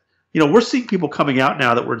 But, we're seeing people coming out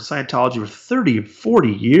now that were in Scientology for 30 and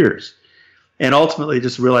 40 years. And ultimately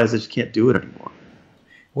just realize they just can't do it anymore.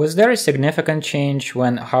 Was there a significant change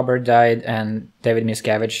when Hubbard died and David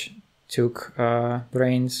Miscavige took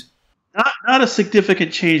reins? Not a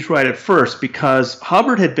significant change right at first, because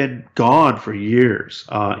Hubbard had been gone for years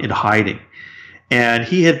in hiding. And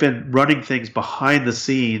he had been running things behind the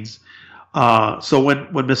scenes. So when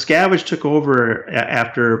Miscavige took over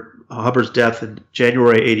after Hubbard's death in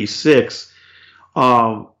January '86,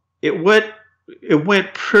 it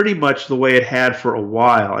went pretty much the way it had for a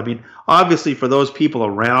while. Obviously, for those people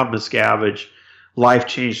around Miscavige, life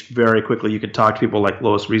changed very quickly. You can talk to people like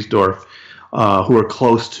Lois Riesdorf, who were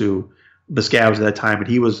close to Miscavige at that time, and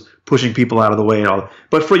he was pushing people out of the way and all that.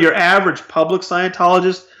 But for your average public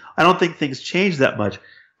Scientologist, I don't think things changed that much.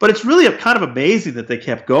 But it's really kind of amazing that they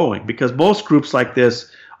kept going, because most groups like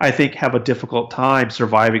this, I think, have a difficult time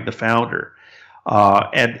surviving the founder.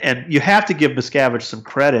 And you have to give Miscavige some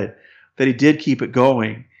credit that he did keep it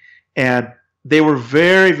going. And they were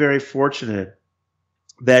very, very fortunate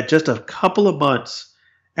that just a couple of months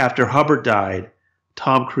after Hubbard died,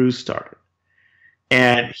 Tom Cruise started.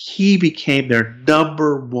 And he became their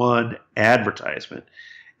 #1 advertisement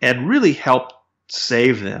and really helped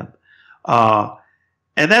save them.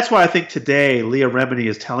 And that's why I think today Leah Remini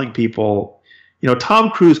is telling people,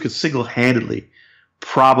 Tom Cruise could single-handedly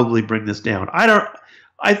probably bring this down. I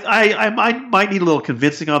might need a little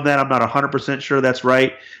convincing on that. I'm not 100% sure that's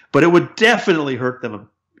right, but it would definitely hurt them.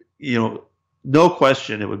 No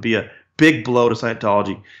question, it would be a big blow to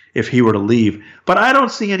Scientology if he were to leave. But I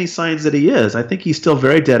don't see any signs that he is. I think he's still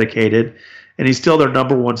very dedicated, and he's still their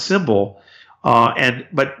 #1 symbol.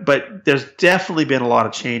 But there's definitely been a lot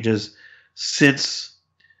of changes since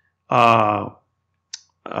at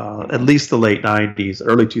least the late '90s,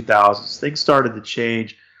 early 2000s. Things started to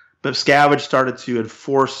change. Miscavige started to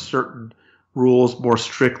enforce certain rules more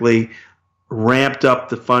strictly, ramped up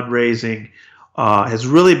the fundraising, has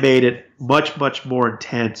really made it much, much more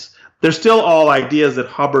intense. There's still all ideas that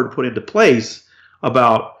Hubbard put into place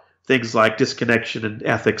about things like disconnection and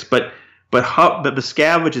ethics, but but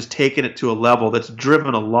Miscavige has taken it to a level that's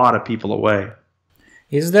driven a lot of people away.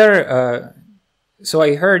 Is there? So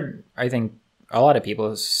I heard, I think a lot of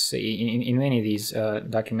people say in many of these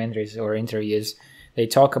documentaries or interviews, they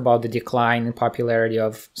talk about the decline in popularity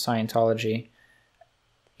of Scientology.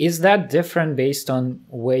 Is that different based on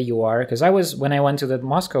where you are? Because when I went to the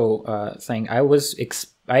Moscow thing, I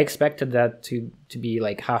expected that to be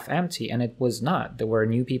like half empty, and it was not. There were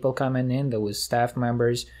new people coming in. There was staff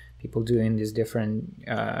members, people doing these different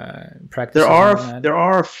practices. There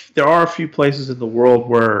are a few places in the world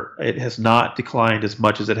where it has not declined as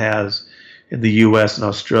much as it has in the U.S. and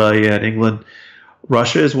Australia and England.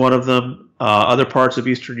 Russia is one of them. Other parts of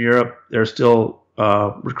Eastern Europe, they're still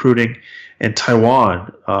recruiting. And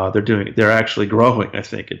Taiwan, they're actually growing, I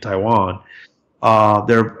think, in Taiwan.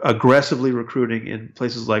 They're aggressively recruiting in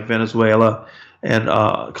places like Venezuela and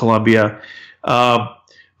Colombia.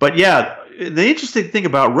 But yeah, the interesting thing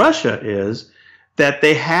about Russia is that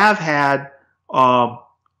they have had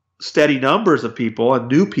steady numbers of people and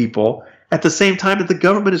new people at the same time that the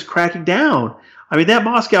government is cracking down. I mean, that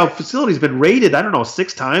Moscow facility has been raided, I don't know,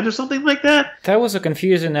 6 times or something like that. That was a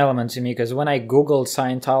confusing element to me, because when I Googled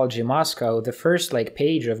Scientology Moscow, the first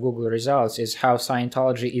page of Google results is how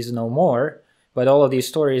Scientology is no more, but all of these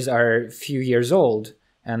stories are a few years old,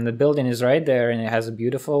 and the building is right there, and it has a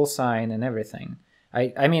beautiful sign and everything.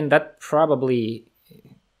 I mean, that probably,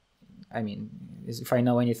 if I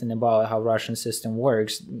know anything about how Russian system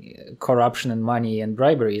works, corruption and money and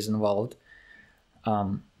bribery is involved.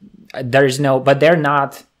 But they're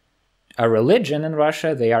not a religion in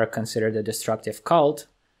Russia. They are considered a destructive cult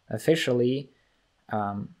officially.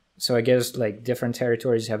 So I guess different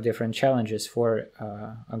territories have different challenges for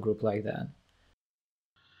a group like that.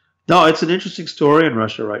 No, it's an interesting story in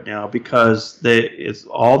Russia right now because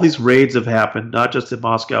all these raids have happened, not just in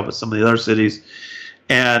Moscow, but some of the other cities,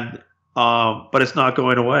 and but it's not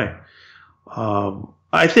going away.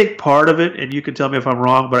 I think part of it, and you can tell me if I'm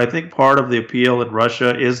wrong, but I think part of the appeal in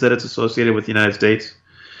Russia is that it's associated with the United States,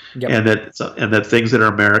 yep. and that things that are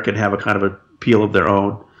American have a kind of appeal of their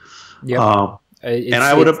own. Yeah, and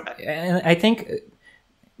I think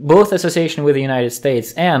both association with the United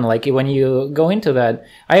States and when you go into that,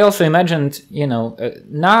 I also imagined,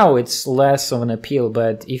 now it's less of an appeal,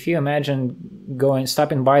 but if you imagine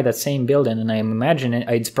stopping by that same building, and I imagine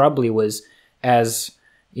it probably was as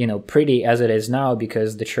pretty as it is now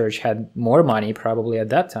because the church had more money probably at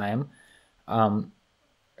that time.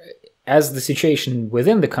 As the situation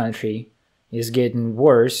within the country is getting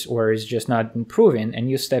worse or is just not improving, and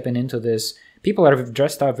you stepping into this, people are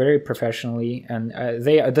dressed up very professionally, and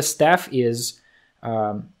the staff is,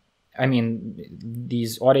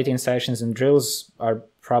 these auditing sessions and drills are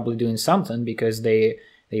probably doing something because they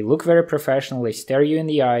look very professional. They stare you in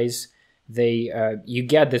the eyes. You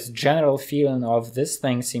get this general feeling of this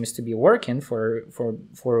thing seems to be working for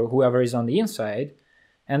whoever is on the inside.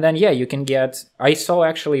 And then, you can get... I saw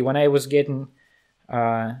actually when I was getting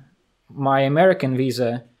my American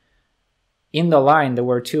visa, in the line there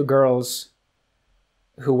were 2 girls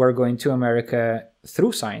who were going to America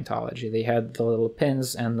through Scientology. They had the little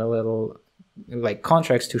pins and the little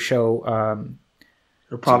contracts to show...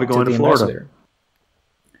 They're probably going to Florida. Ambassador.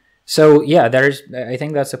 So I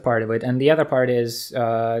think that's a part of it, and the other part is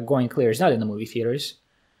going clear. It's not in the movie theaters.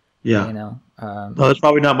 Yeah, well, there's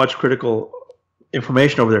probably not much critical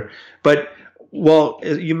information over there. But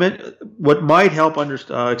you meant what might help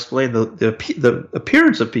explain the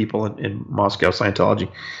appearance of people in Moscow Scientology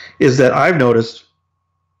is that I've noticed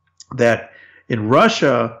that in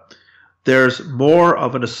Russia there's more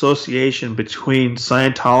of an association between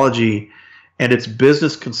Scientology and its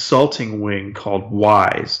business consulting wing called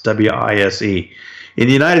WISE, W-I-S-E. In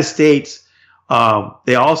the United States,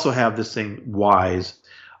 they also have this thing, WISE,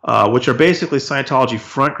 which are basically Scientology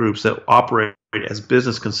front groups that operate as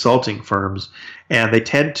business consulting firms, and they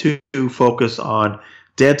tend to focus on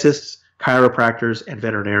dentists, chiropractors, and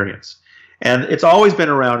veterinarians. And it's always been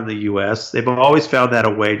around in the U.S. They've always found that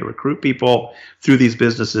a way to recruit people through these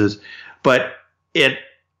businesses, but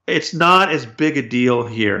it's not as big a deal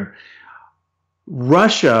here.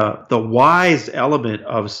 Russia, the WISE element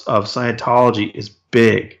of Scientology is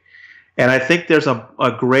big. And I think there's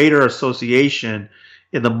a greater association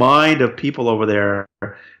in the mind of people over there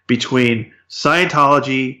between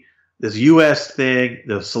Scientology, this U.S. thing,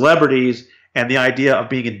 the celebrities, and the idea of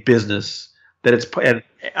being in business. And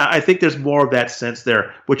I think there's more of that sense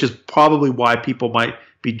there, which is probably why people might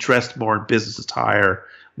be dressed more in business attire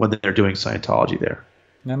when they're doing Scientology there.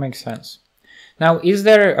 That makes sense. Now, is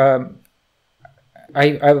there...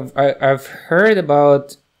 I've heard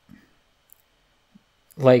about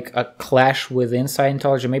like a clash within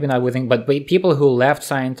Scientology, maybe not within, but people who left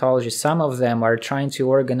Scientology, some of them are trying to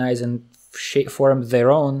organize and form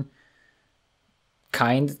their own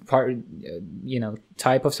type of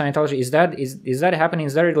Scientology. Is that happening?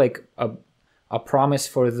 Is there like a promise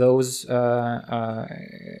for those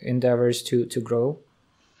endeavors to grow?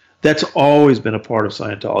 That's always been a part of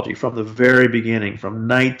Scientology from the very beginning, from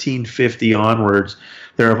 1950 onwards.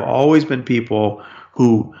 There have always been people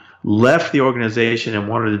who left the organization and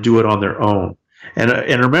wanted to do it on their own. And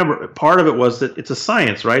remember, part of it was that it's a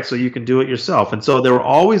science, right? So you can do it yourself. And so there were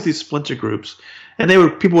always these splinter groups, and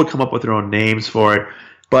people would come up with their own names for it.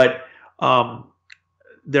 But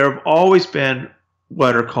there have always been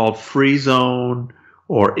what are called free zone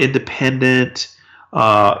or independent,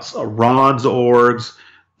 Ron's orgs.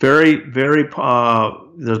 Very, very.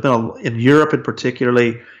 There's been in Europe in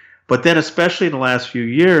particularly, but then especially in the last few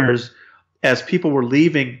years, as people were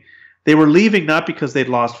leaving, they were leaving not because they'd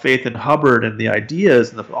lost faith in Hubbard and the ideas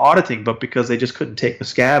and the auditing, but because they just couldn't take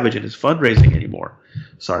Miscavige and his fundraising anymore.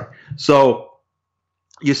 Sorry. So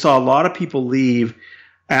you saw a lot of people leave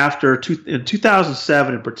in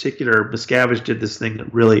 2007 in particular. Miscavige did this thing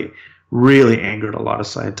that really, really angered a lot of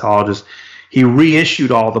Scientologists. He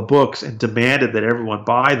reissued all the books and demanded that everyone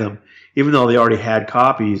buy them, even though they already had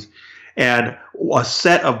copies. And a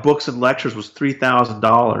set of books and lectures was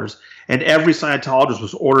 $3,000, and every Scientologist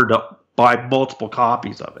was ordered to buy multiple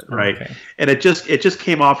copies of it, right? Okay. And it just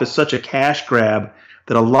came off as such a cash grab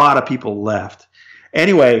that a lot of people left.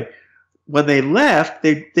 Anyway, when they left,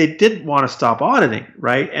 they didn't want to stop auditing,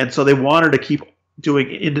 right? And so they wanted to keep doing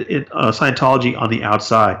Scientology on the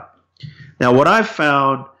outside. Now, what I've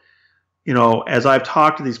found, as I've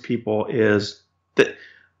talked to these people, is that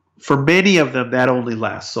for many of them, that only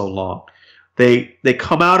lasts so long. They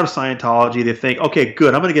come out of Scientology, they think, okay,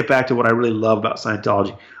 good, I'm going to get back to what I really love about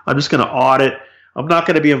Scientology. I'm just going to audit. I'm not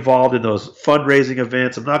going to be involved in those fundraising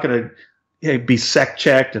events. I'm not going to be sec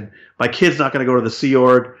checked, and my kid's not going to go to the Sea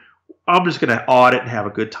Org. I'm just going to audit and have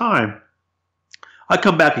a good time. I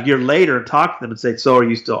come back a year later and talk to them and say, so are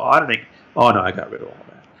you still auditing? Oh, no, I got rid of all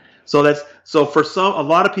that. So for a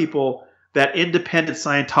lot of people, that independent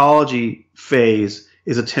Scientology phase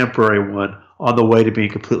is a temporary one on the way to being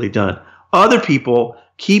completely done. Other people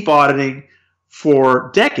keep auditing for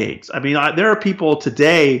decades. I mean, there are people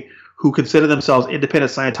today who consider themselves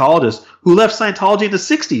independent Scientologists who left Scientology in the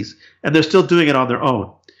 60s, and they're still doing it on their own.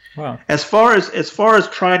 Wow. As far as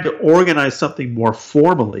trying to organize something more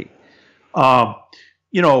formally, one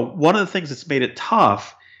of the things that's made it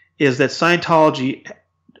tough is that Scientology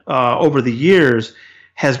over the years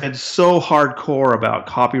has been so hardcore about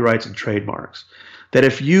copyrights and trademarks that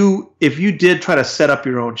if you did try to set up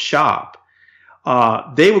your own shop,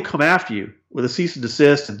 they would come after you with a cease and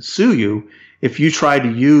desist and sue you if you tried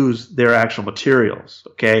to use their actual materials.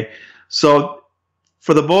 Okay, so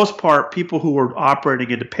for the most part, people who were operating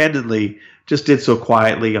independently just did so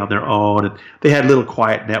quietly on their own, and they had little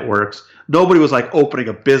quiet networks. Nobody was like opening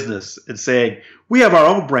a business and saying, we have our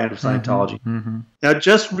own brand of Scientology. Mm-hmm. Now,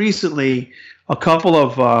 just recently, a couple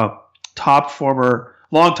of longtime former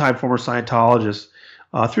Scientologists,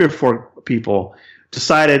 3 or 4 people,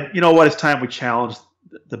 decided, it's time we challenge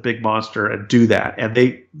the big monster and do that. And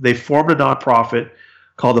they formed a nonprofit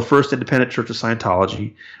called the First Independent Church of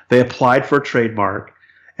Scientology. They applied for a trademark,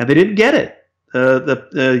 and they didn't get it.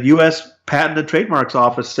 The U.S. Patent and Trademarks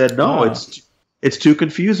Office said no. Oh. It's too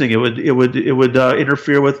confusing. It would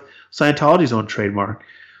interfere with Scientology's own trademark.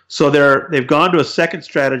 So they've gone to a second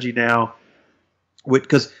strategy now,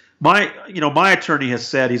 because my attorney has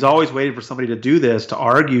said he's always waiting for somebody to do this, to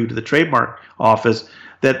argue to the trademark office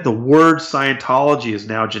that the word Scientology is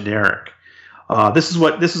now generic. This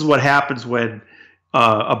is what happens when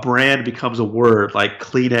a brand becomes a word like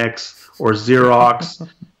Kleenex or Xerox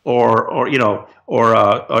or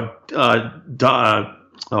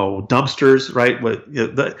dumpsters, right?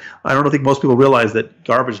 I don't think most people realize that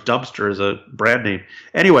garbage dumpster is a brand name.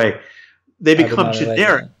 Anyway, they become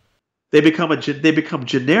generic. They become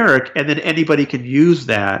generic, and then anybody can use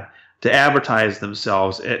that to advertise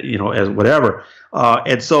themselves, as whatever.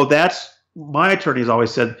 And so that's, my attorney has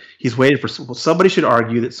always said he's waiting for somebody should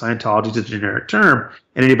argue that Scientology is a generic term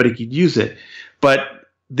and anybody can use it. But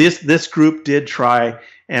this group did try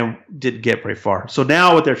and didn't get very far. So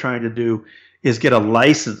now what they're trying to do is get a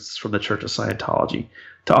license from the Church of Scientology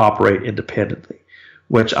to operate independently,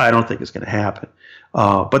 which I don't think is going to happen.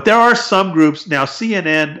 But there are some groups now.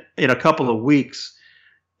 CNN in a couple of weeks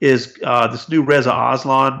is this new Reza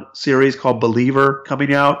Aslan series called Believer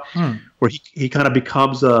coming out, where he kind of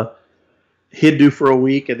becomes a Hindu for a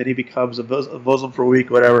week, and then he becomes a Muslim for a week,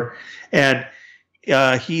 whatever. And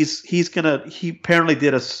he apparently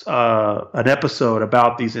did an episode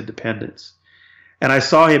about these independents, and I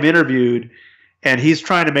saw him interviewed, and he's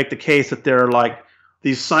trying to make the case that there are like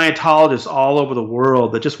these Scientologists all over the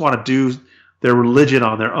world that just want to do their religion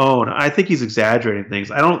on their own. I think he's exaggerating things.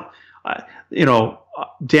 Danny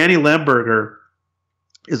Lemberger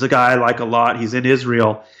is a guy I like a lot. He's in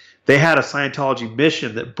Israel. They had a Scientology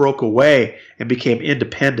mission that broke away and became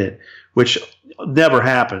independent, which never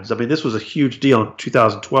happens. I mean, this was a huge deal in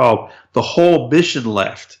 2012. The whole mission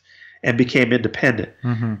left and became independent.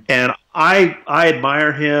 Mm-hmm. And I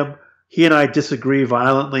admire him. He and I disagree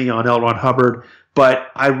violently on L. Ron Hubbard,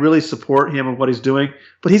 but I really support him and what he's doing.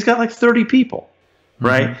 But he's got like 30 people,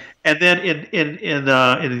 right? Mm-hmm. And then in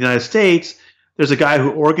the United States, there's a guy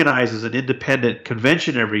who organizes an independent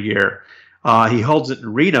convention every year. He holds it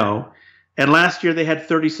in Reno, and last year they had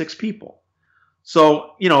 36 people.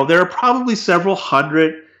 So, there are probably several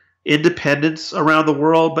hundred independents around the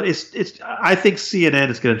world, but I think CNN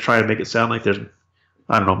is going to try to make it sound like there's,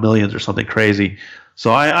 I don't know, millions or something crazy.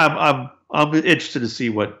 So I'm interested to see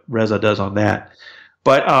what Reza does on that.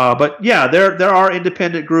 But yeah, there are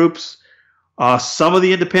independent groups. Some of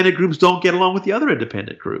the independent groups don't get along with the other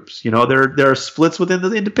independent groups. There are splits within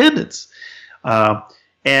the independents.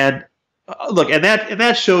 And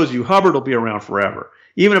that shows you Hubbard will be around forever.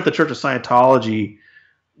 Even if the Church of Scientology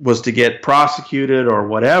was to get prosecuted or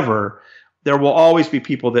whatever, there will always be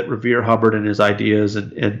people that revere Hubbard and his ideas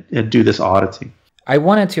and do this auditing. I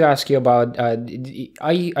wanted to ask you about,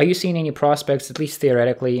 are you seeing any prospects, at least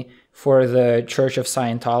theoretically, for the Church of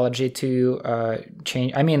Scientology to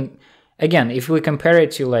change? I mean, again, if we compare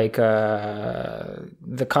it to like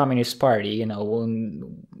the Communist Party,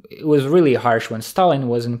 when it was really harsh when Stalin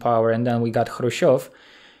was in power, and then we got Khrushchev,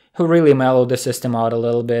 who really mellowed the system out a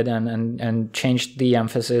little bit and changed the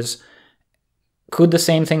emphasis. Could the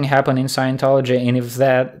same thing happen in Scientology? And if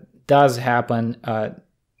that does happen,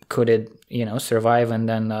 could it, survive? And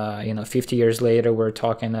then, 50 years later, we're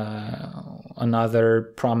talking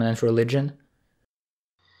another prominent religion?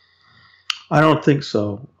 I don't think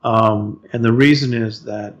so. And the reason is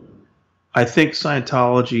that I think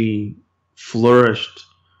Scientology flourished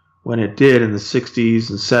when it did in the 60s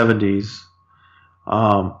and 70s.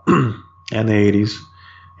 And the 80s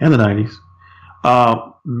and the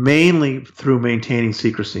 90s, mainly through maintaining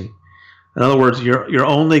secrecy. In other words, you're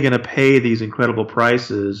only going to pay these incredible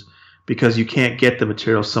prices because you can't get the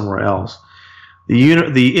material somewhere else.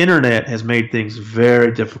 The internet has made things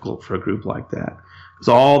very difficult for a group like that, because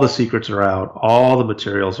all the secrets are out, all the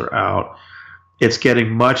materials are out. It's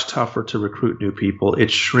getting much tougher to recruit new people.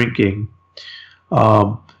 It's shrinking.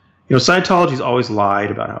 Scientology's always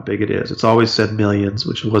lied about how big it is. It's always said millions,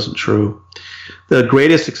 which wasn't true. The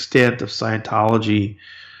greatest extent of Scientology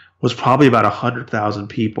was probably about 100,000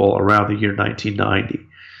 people around the year 1990.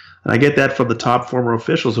 And I get that from the top former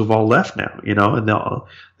officials who've all left now, and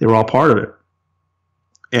they were all part of it.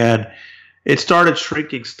 And it started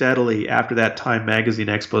shrinking steadily after that Time magazine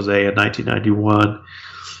expose in 1991.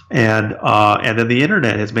 And then the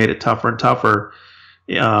internet has made it tougher and tougher.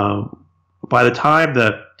 By the time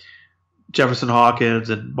that Jefferson Hawkins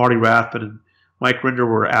and Marty Rathbun and Mike Rinder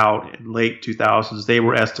were out in late 2000s, they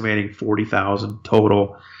were estimating 40,000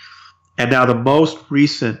 total. And now the most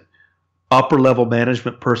recent upper-level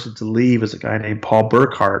management person to leave is a guy named Paul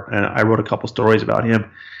Burkhart, and I wrote a couple stories about him.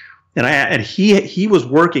 And he was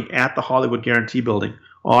working at the Hollywood Guarantee Building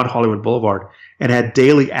on Hollywood Boulevard and had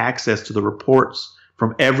daily access to the reports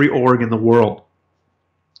from every org in the world.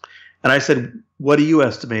 And I said, what do you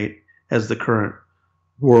estimate as the current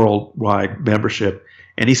worldwide membership?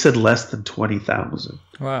 And he said less than 20,000.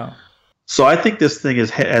 Wow. So I think this thing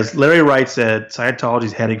is, as Larry Wright said, Scientology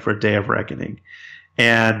is heading for a day of reckoning.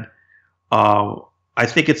 And I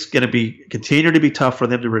think it's going to continue to be tough for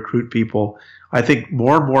them to recruit people. I think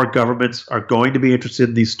more and more governments are going to be interested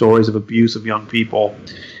in these stories of abuse of young people.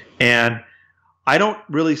 And I don't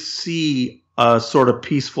really see a sort of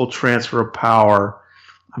peaceful transfer of power.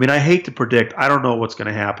 I mean, I hate to predict. I don't know what's going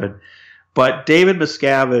to happen. But David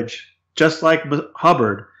Miscavige, just like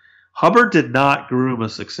Hubbard did not groom a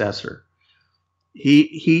successor.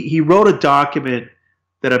 He wrote a document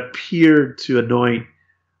that appeared to anoint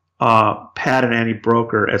Pat and Annie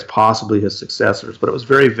Broker as possibly his successors, but it was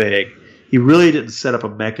very vague. He really didn't set up a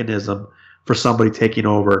mechanism for somebody taking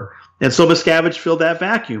over. And so Miscavige filled that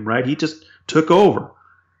vacuum, right? He just took over.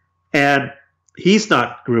 And he's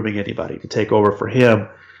not grooming anybody to take over for him.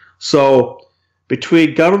 So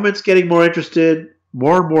between governments getting more interested,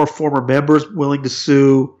 more and more former members willing to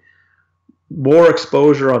sue, more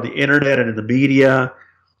exposure on the internet and in the media,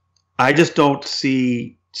 I just don't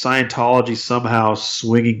see Scientology somehow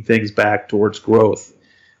swinging things back towards growth.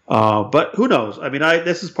 But who knows? I mean,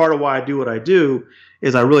 this is part of why I do what I do,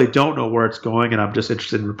 is I really don't know where it's going, and I'm just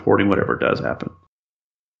interested in reporting whatever does happen.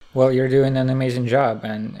 Well, you're doing an amazing job,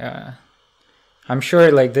 and I'm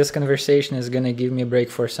sure like this conversation is going to give me a break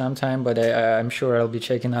for some time, but I'm sure I'll be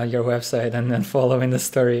checking out your website and then following the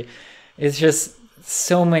story. It's just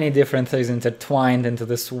so many different things intertwined into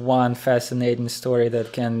this one fascinating story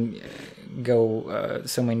that can go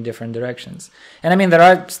so many different directions. And I mean, there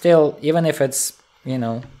are still, even if it's,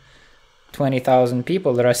 20,000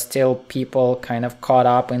 people, there are still people kind of caught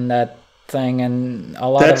up in that thing, and a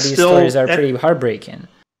lot of these stories are pretty heartbreaking.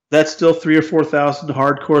 That's still 3,000 or 4,000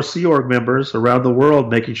 hardcore Sea Org members around the world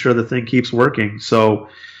making sure the thing keeps working. So,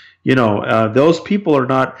 those people are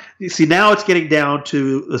not. You see, now it's getting down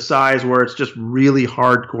to the size where it's just really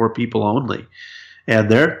hardcore people only, and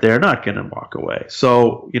they're not going to walk away.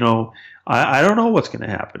 So, I don't know what's going to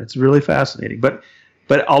happen. It's really fascinating, but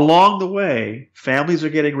along the way, families are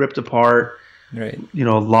getting ripped apart. Right.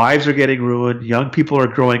 Lives are getting ruined. Young people are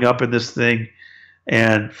growing up in this thing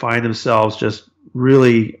and find themselves just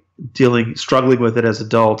really struggling with it as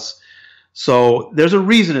adults. So there's a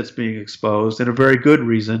reason it's being exposed, and a very good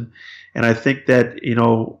reason. And I think that,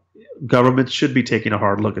 governments should be taking a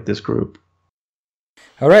hard look at this group.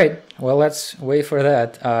 All right. Well, let's wait for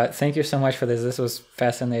that. Thank you so much for this. This was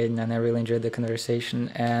fascinating, and I really enjoyed the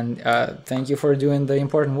conversation. And thank you for doing the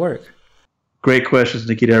important work. Great questions,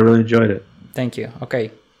 Nikita. I really enjoyed it. Thank you.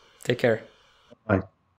 Okay. Take care.